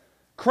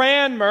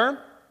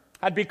 Cranmer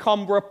had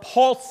become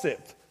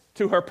repulsive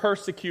to her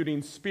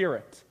persecuting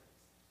spirit.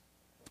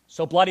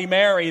 So Bloody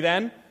Mary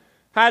then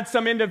had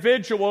some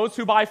individuals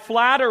who by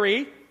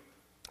flattery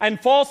and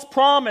false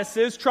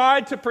promises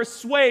tried to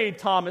persuade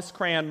Thomas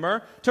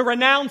Cranmer to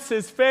renounce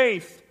his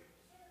faith.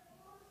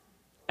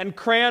 And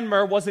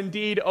Cranmer was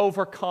indeed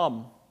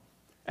overcome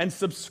and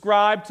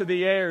subscribed to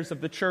the errors of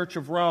the Church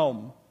of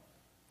Rome.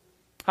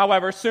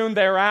 However, soon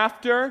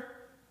thereafter,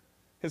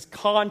 his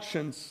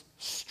conscience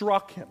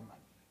struck him.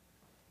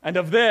 And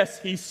of this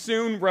he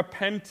soon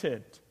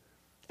repented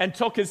and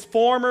took his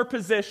former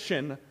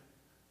position,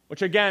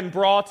 which again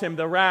brought him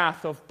the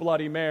wrath of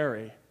Bloody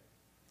Mary.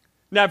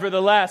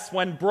 Nevertheless,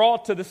 when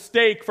brought to the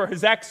stake for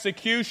his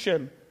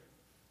execution,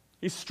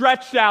 he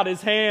stretched out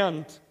his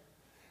hand,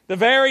 the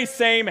very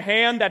same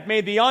hand that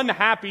made the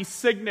unhappy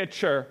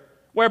signature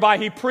whereby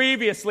he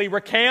previously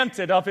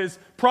recanted of his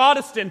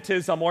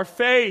Protestantism or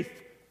faith.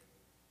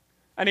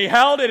 And he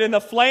held it in the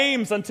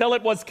flames until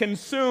it was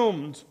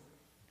consumed,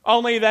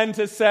 only then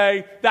to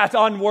say, that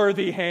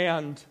unworthy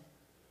hand.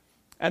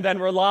 And then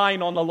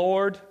relying on the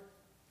Lord,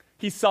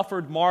 he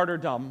suffered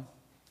martyrdom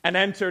and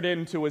entered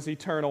into his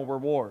eternal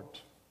reward.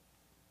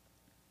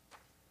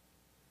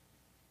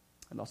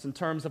 And thus, in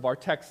terms of our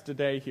text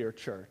today here,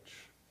 church,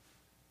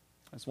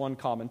 as one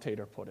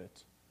commentator put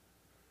it,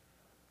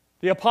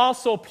 the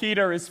Apostle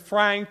Peter is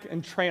frank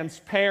and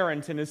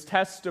transparent in his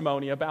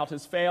testimony about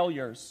his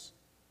failures.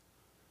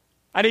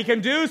 And he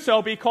can do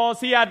so because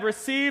he had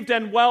received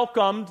and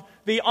welcomed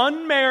the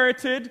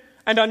unmerited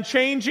and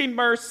unchanging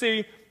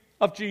mercy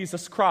of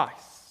Jesus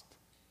Christ.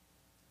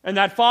 And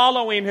that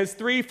following his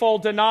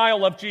threefold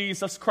denial of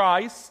Jesus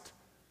Christ,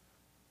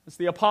 as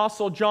the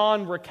Apostle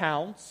John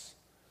recounts,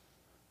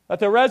 that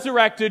the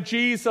resurrected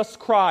Jesus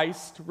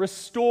Christ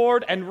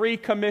restored and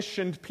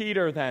recommissioned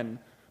Peter then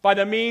by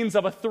the means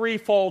of a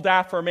threefold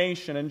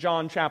affirmation in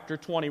John chapter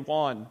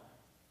 21.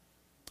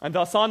 And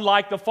thus,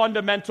 unlike the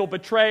fundamental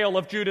betrayal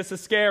of Judas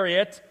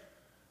Iscariot,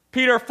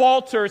 Peter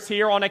falters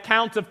here on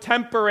account of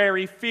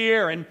temporary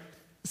fear and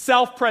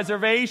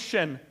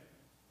self-preservation.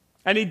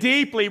 And he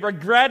deeply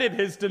regretted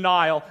his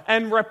denial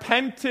and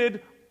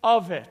repented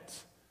of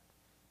it.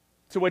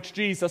 To which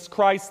Jesus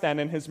Christ then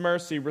in his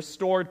mercy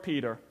restored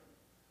Peter.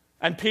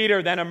 And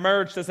Peter then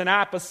emerged as an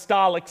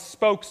apostolic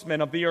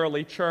spokesman of the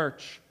early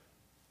church.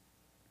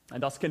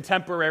 And thus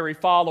contemporary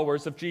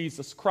followers of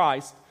Jesus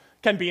Christ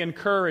can be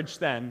encouraged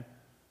then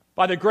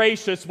by the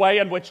gracious way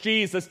in which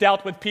Jesus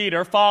dealt with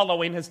Peter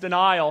following his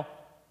denial.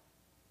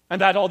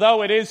 And that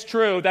although it is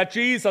true that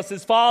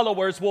Jesus'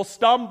 followers will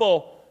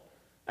stumble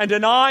and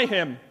deny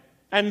him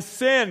and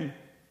sin,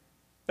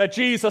 that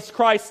Jesus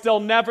Christ still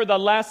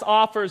nevertheless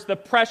offers the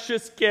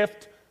precious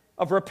gift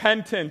of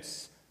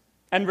repentance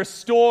and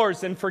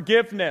restores in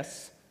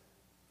forgiveness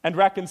and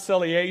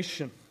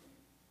reconciliation.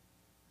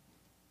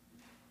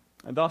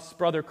 And thus,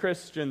 brother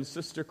Christian,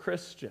 sister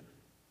Christian,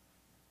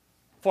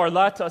 for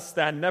let us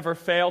then never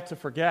fail to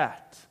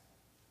forget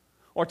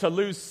or to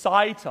lose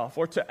sight of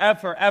or to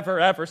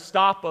ever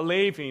stop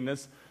believing,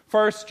 as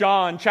 1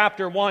 John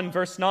chapter 1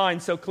 verse 9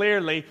 so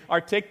clearly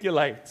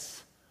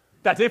articulates,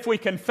 that if we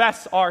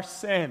confess our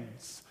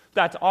sins,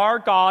 that our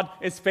God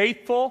is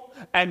faithful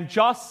and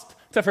just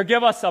to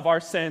forgive us of our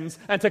sins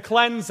and to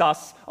cleanse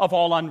us of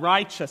all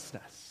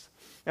unrighteousness.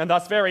 And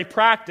thus, very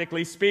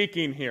practically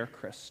speaking here,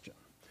 Christian,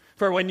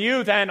 for when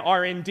you then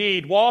are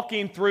indeed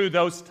walking through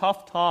those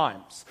tough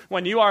times,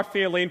 when you are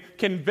feeling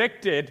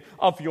convicted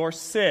of your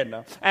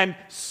sin and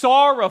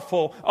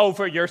sorrowful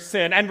over your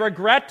sin and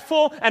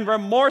regretful and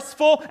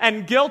remorseful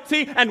and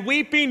guilty and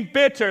weeping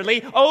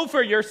bitterly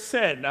over your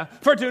sin,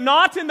 for do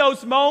not in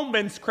those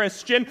moments,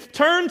 Christian,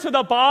 turn to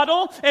the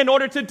bottle in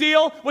order to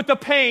deal with the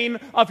pain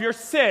of your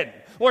sin.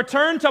 Or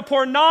turn to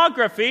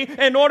pornography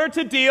in order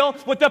to deal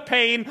with the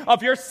pain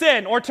of your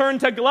sin. Or turn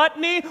to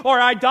gluttony or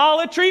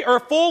idolatry or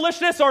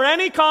foolishness or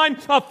any kind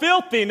of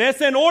filthiness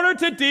in order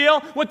to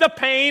deal with the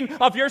pain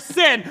of your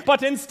sin.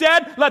 But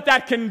instead, let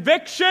that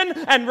conviction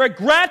and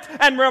regret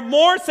and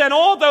remorse and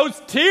all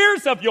those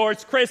tears of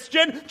yours,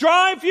 Christian,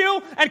 drive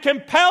you and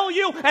compel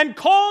you and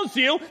cause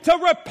you to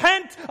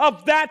repent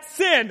of that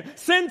sin.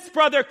 Since,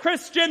 brother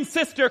Christian,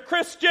 sister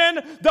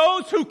Christian,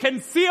 those who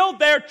conceal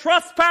their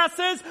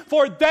trespasses,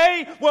 for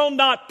they will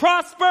not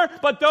prosper,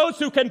 but those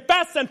who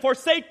confess and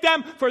forsake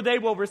them, for they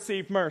will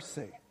receive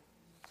mercy.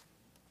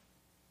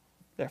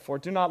 Therefore,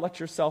 do not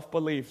let yourself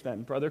believe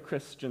then, brother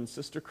Christian,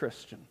 sister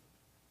Christian,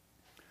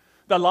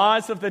 the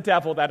lies of the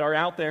devil that are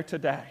out there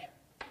today,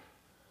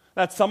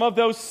 that some of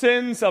those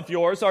sins of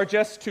yours are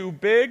just too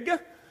big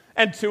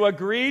and too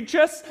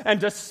egregious and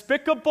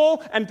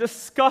despicable and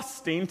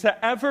disgusting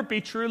to ever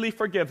be truly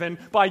forgiven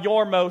by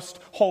your most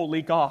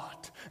holy God.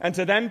 And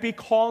to then,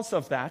 because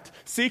of that,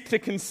 seek to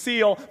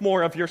conceal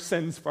more of your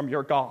sins from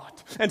your God.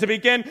 And to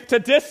begin to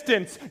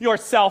distance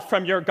yourself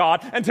from your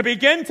God. And to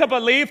begin to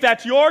believe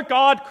that your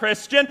God,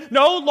 Christian,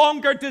 no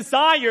longer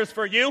desires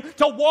for you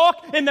to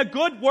walk in the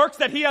good works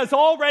that he has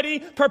already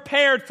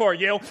prepared for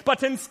you.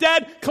 But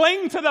instead,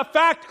 cling to the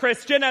fact,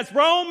 Christian, as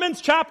Romans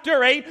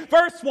chapter 8,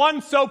 verse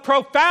 1 so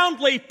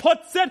profoundly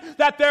puts it,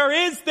 that there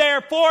is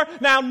therefore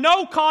now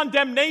no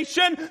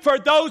condemnation for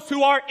those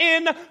who are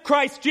in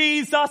Christ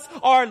Jesus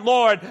our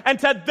Lord. And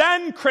to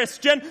then,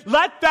 Christian,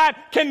 let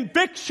that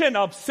conviction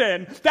of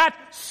sin, that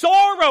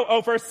sorrow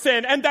over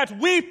sin, and that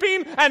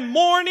weeping and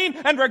mourning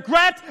and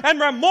regret and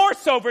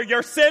remorse over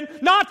your sin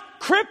not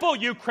cripple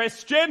you,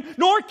 Christian,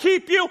 nor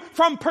keep you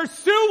from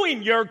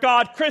pursuing your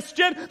God,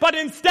 Christian, but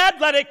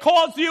instead let it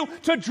cause you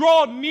to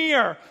draw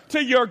near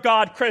to your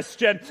God,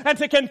 Christian, and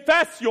to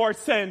confess your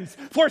sins,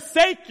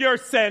 forsake your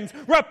sins,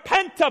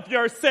 repent of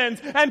your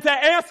sins, and to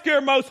ask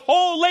your most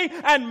holy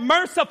and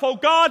merciful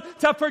God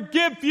to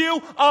forgive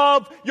you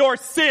of your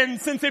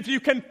sins. Since if you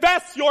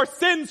confess your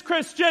sins,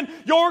 Christian,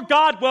 your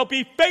God will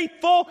be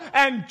faithful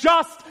and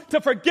just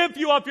to forgive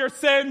you of your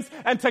sins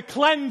and to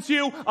cleanse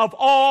you of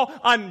all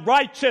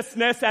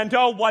unrighteousness. And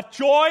oh, what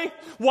joy,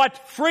 what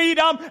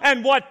freedom,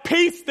 and what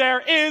peace there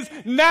is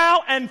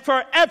now and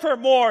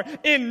forevermore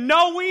in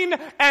knowing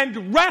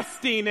and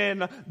resting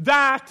in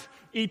that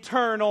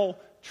eternal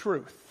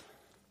truth.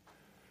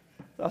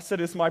 Thus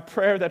it is my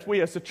prayer that we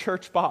as a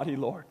church body,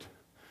 Lord,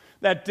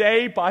 that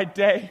day by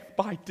day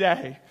by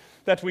day,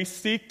 that we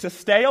seek to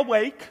stay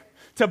awake,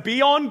 to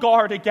be on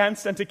guard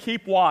against, and to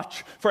keep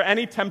watch for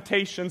any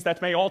temptations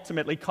that may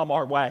ultimately come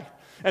our way.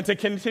 And to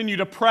continue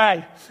to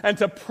pray, and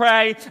to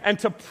pray, and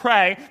to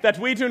pray that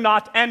we do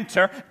not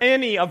enter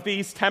any of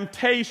these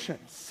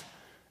temptations.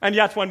 And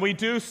yet when we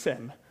do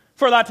sin,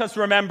 for let us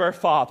remember,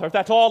 Father,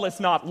 that all is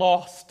not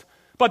lost,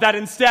 but that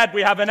instead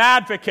we have an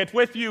advocate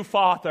with you,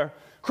 Father,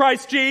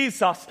 Christ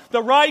Jesus,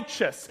 the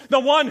righteous,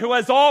 the one who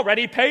has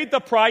already paid the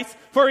price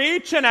for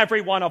each and every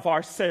one of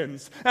our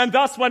sins. And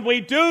thus when we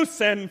do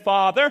sin,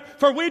 Father,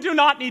 for we do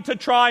not need to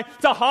try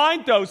to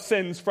hide those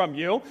sins from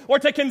you or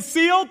to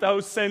conceal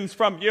those sins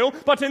from you,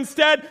 but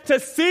instead to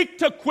seek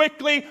to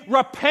quickly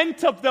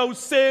repent of those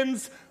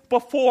sins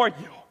before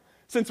you.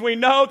 Since we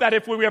know that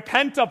if we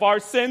repent of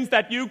our sins,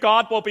 that you,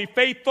 God, will be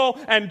faithful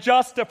and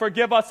just to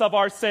forgive us of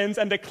our sins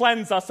and to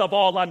cleanse us of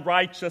all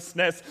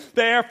unrighteousness.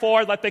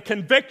 Therefore, let the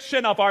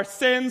conviction of our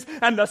sins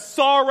and the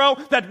sorrow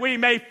that we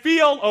may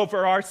feel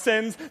over our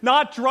sins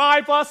not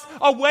drive us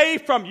away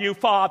from you,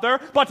 Father,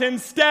 but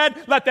instead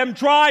let them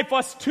drive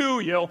us to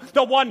you,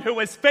 the one who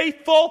is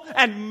faithful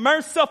and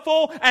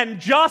merciful and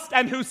just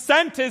and who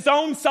sent his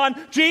own Son,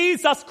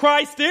 Jesus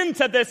Christ,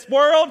 into this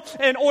world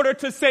in order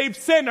to save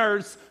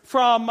sinners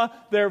from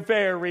their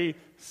very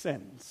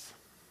sins.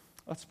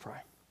 Let's pray.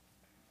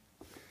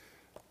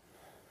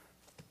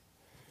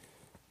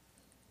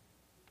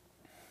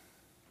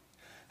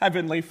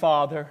 Heavenly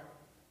Father,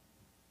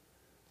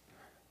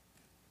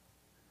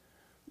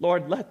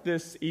 Lord, let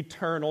this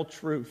eternal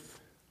truth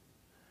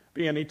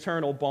be an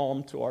eternal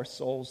balm to our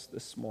souls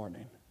this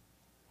morning.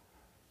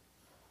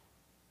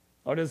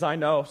 Lord, as I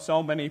know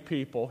so many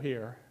people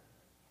here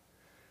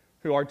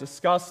who are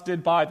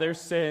disgusted by their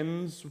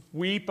sins,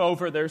 weep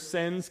over their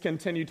sins,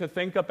 continue to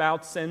think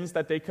about sins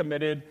that they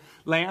committed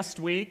last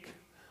week,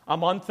 a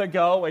month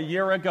ago, a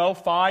year ago,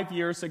 5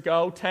 years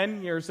ago,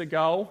 10 years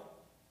ago.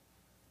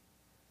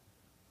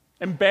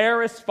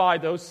 Embarrassed by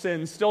those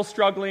sins, still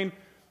struggling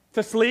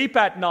to sleep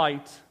at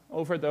night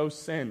over those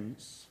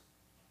sins.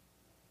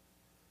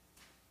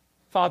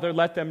 Father,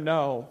 let them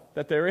know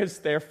that there is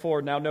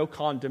therefore now no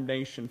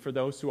condemnation for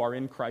those who are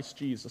in Christ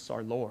Jesus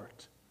our Lord.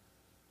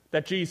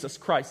 That Jesus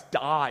Christ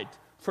died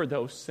for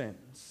those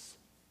sins.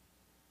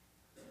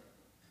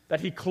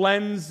 That he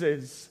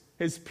cleanses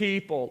his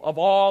people of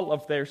all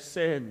of their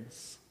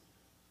sins.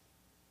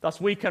 Thus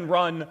we can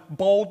run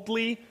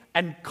boldly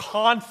and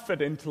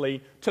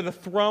confidently to the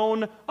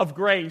throne of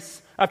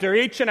grace after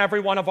each and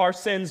every one of our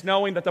sins,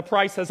 knowing that the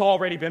price has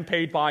already been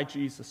paid by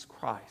Jesus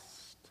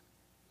Christ.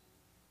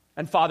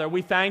 And Father,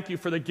 we thank you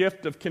for the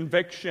gift of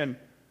conviction.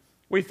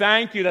 We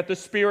thank you that the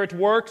Spirit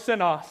works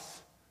in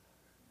us,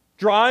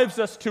 drives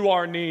us to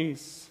our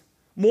knees,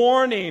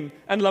 mourning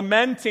and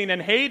lamenting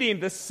and hating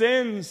the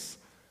sins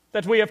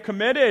that we have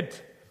committed.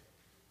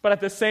 But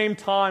at the same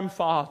time,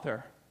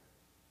 Father,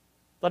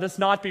 let us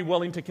not be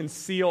willing to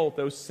conceal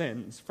those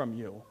sins from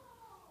you,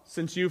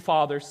 since you,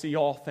 Father, see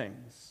all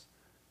things.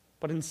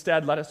 But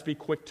instead, let us be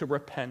quick to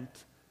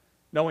repent,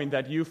 knowing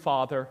that you,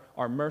 Father,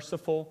 are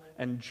merciful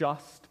and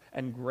just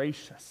and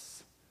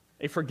gracious,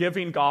 a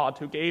forgiving God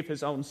who gave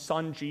his own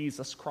Son,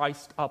 Jesus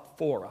Christ, up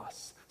for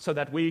us, so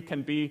that we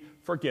can be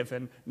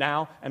forgiven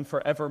now and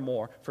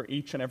forevermore for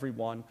each and every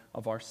one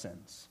of our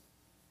sins.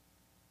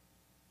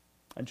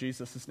 In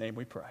Jesus' name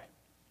we pray.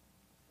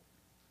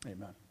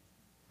 Amen.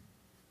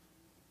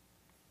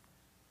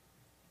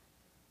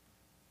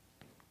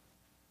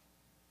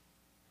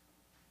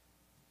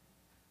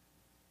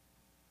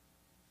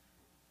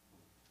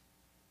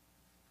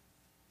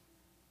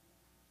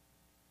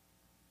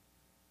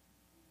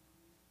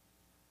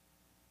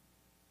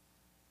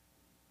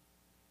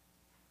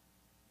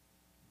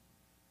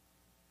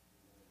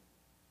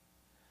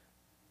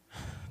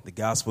 The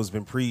gospel's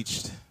been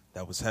preached.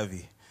 That was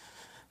heavy.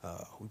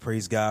 We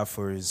praise God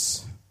for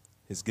his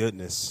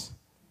goodness,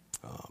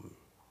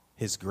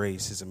 his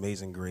grace, his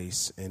amazing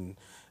grace. And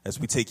as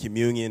we take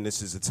communion,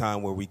 this is a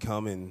time where we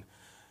come and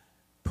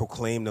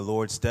proclaim the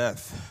Lord's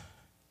death.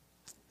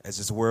 As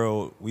this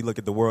world, we look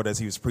at the world as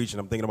he was preaching.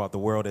 I'm thinking about the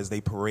world as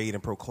they parade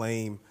and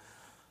proclaim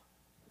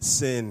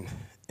sin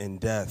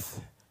and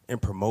death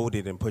and promote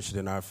it and push it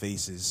in our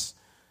faces.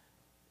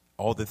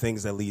 All the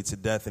things that lead to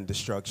death and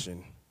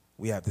destruction.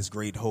 We have this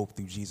great hope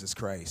through Jesus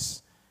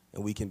Christ.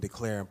 And we can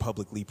declare and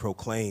publicly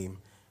proclaim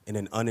in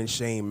an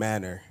unashamed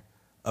manner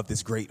of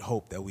this great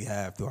hope that we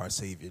have through our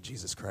Savior,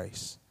 Jesus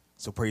Christ.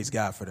 So praise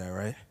God for that,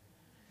 right?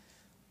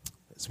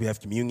 As we have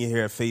communion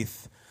here at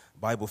Faith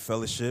Bible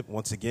Fellowship,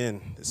 once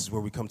again, this is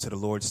where we come to the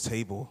Lord's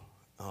table.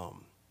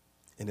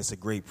 And it's a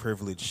great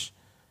privilege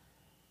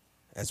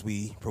as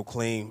we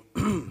proclaim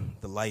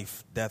the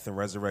life, death, and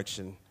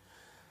resurrection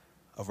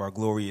of our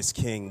glorious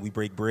King. We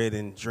break bread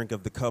and drink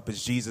of the cup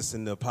as Jesus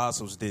and the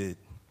apostles did,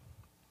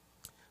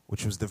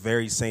 which was the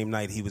very same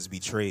night he was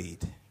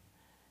betrayed.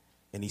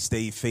 And he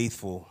stayed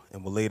faithful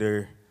and will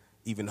later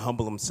even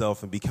humble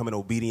himself and becoming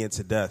obedient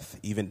to death,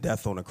 even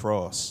death on a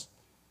cross.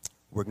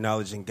 We're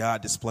acknowledging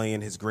God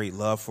displaying his great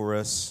love for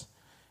us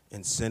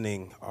and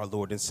sending our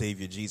Lord and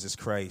Savior, Jesus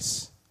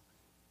Christ,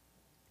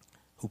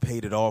 who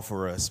paid it all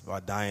for us by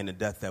dying the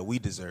death that we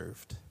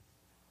deserved.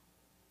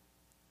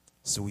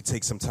 So we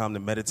take some time to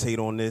meditate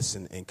on this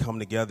and come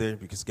together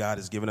because God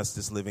has given us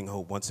this living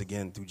hope once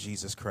again through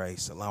Jesus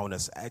Christ, allowing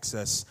us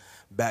access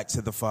back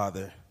to the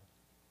Father.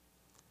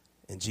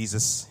 And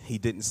Jesus, he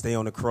didn't stay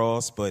on the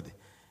cross, but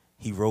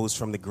he rose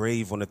from the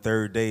grave on the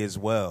third day as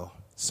well.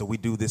 So we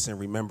do this in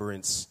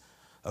remembrance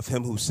of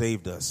him who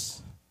saved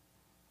us.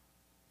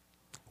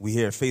 We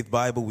here at Faith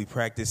Bible, we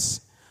practice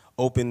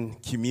open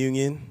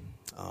communion.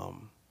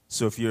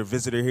 So if you're a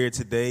visitor here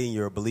today and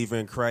you're a believer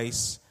in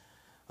Christ,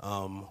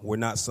 we're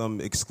not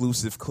some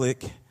exclusive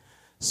clique,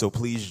 so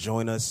please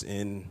join us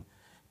in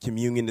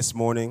communion this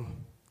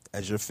morning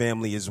as your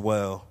family as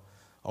well.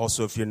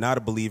 Also, if you're not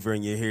a believer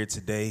and you're here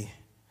today,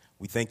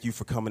 we thank you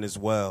for coming as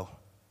well.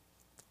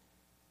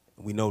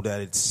 We know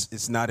that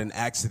it's not an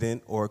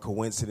accident or a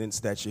coincidence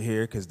that you're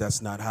here because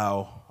that's not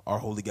how our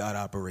holy God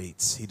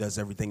operates. He does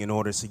everything in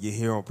order, so you're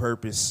here on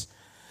purpose.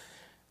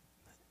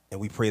 And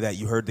we pray that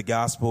you heard the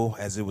gospel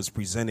as it was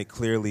presented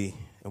clearly,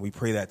 and we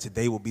pray that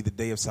today will be the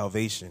day of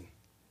salvation.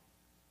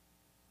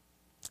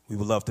 We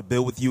would love to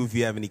build with you if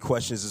you have any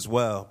questions as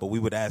well, but we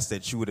would ask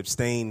that you would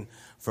abstain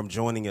from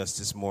joining us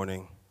this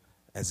morning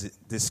as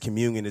this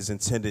communion is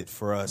intended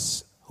for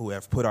us who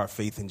have put our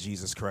faith in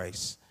Jesus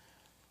Christ.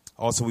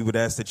 Also, we would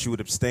ask that you would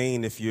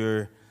abstain if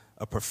you're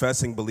a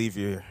professing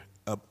believer,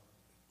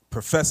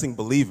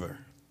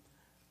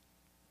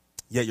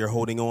 yet you're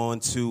holding on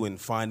to and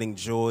finding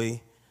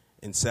joy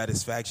and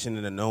satisfaction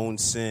in a known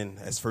sin,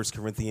 as 1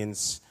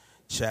 Corinthians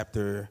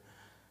chapter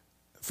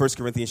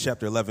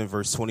 11,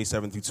 verse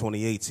 27 through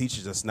 28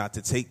 teaches us not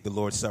to take the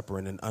Lord's Supper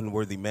in an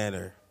unworthy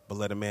manner, but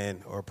let a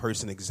man or a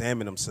person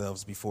examine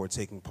themselves before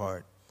taking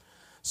part.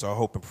 So our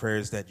hope and prayer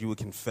is that you would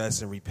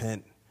confess and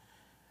repent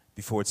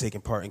before taking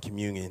part in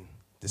communion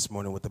this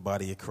morning with the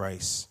body of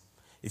Christ.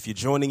 If you're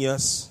joining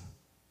us,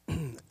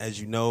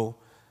 as you know,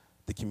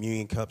 the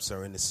communion cups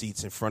are in the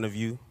seats in front of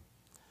you.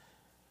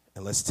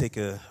 And let's take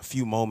a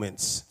few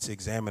moments to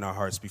examine our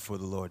hearts before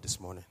the Lord this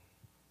morning.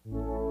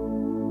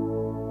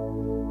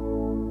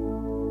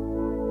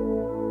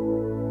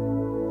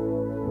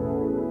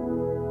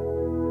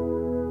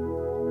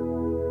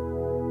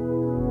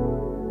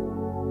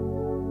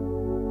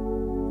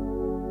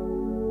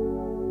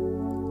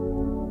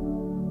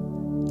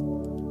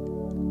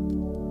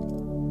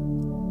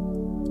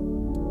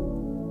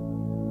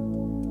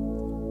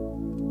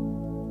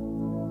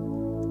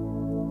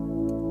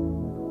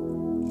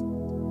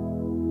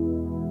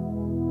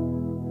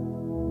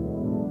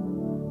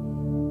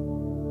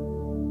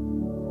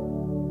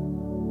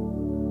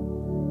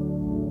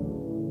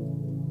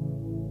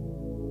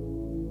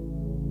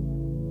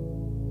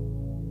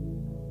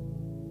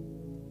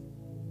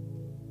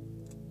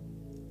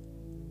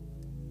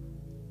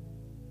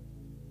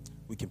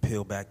 We can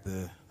peel back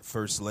the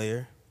first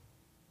layer.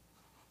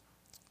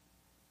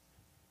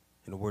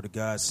 And the word of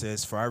God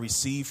says, "For I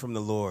received from the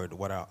Lord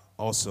what I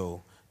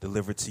also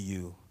delivered to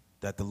you,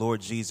 that the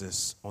Lord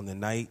Jesus, on the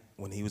night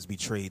when he was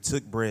betrayed,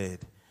 took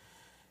bread,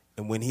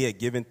 and when he had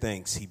given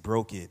thanks, he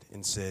broke it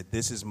and said,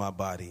 'This is my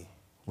body,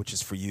 which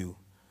is for you.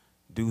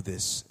 Do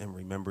this in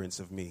remembrance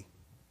of me.'"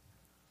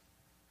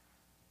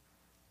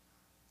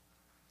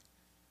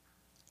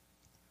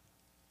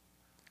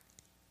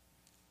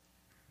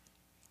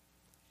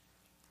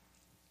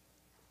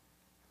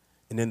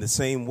 And in the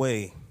same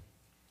way,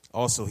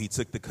 also he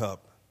took the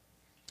cup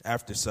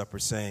after supper,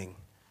 saying,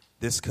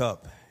 "This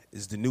cup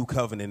is the new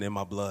covenant in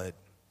my blood.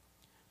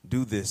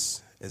 Do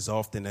this as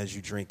often as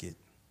you drink it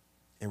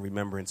in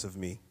remembrance of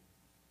me."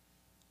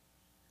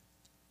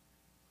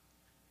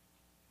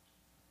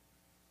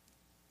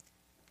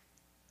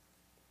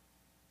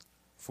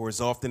 For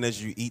as often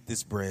as you eat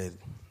this bread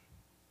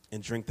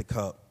and drink the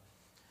cup,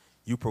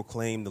 you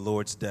proclaim the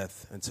Lord's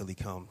death until he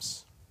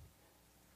comes.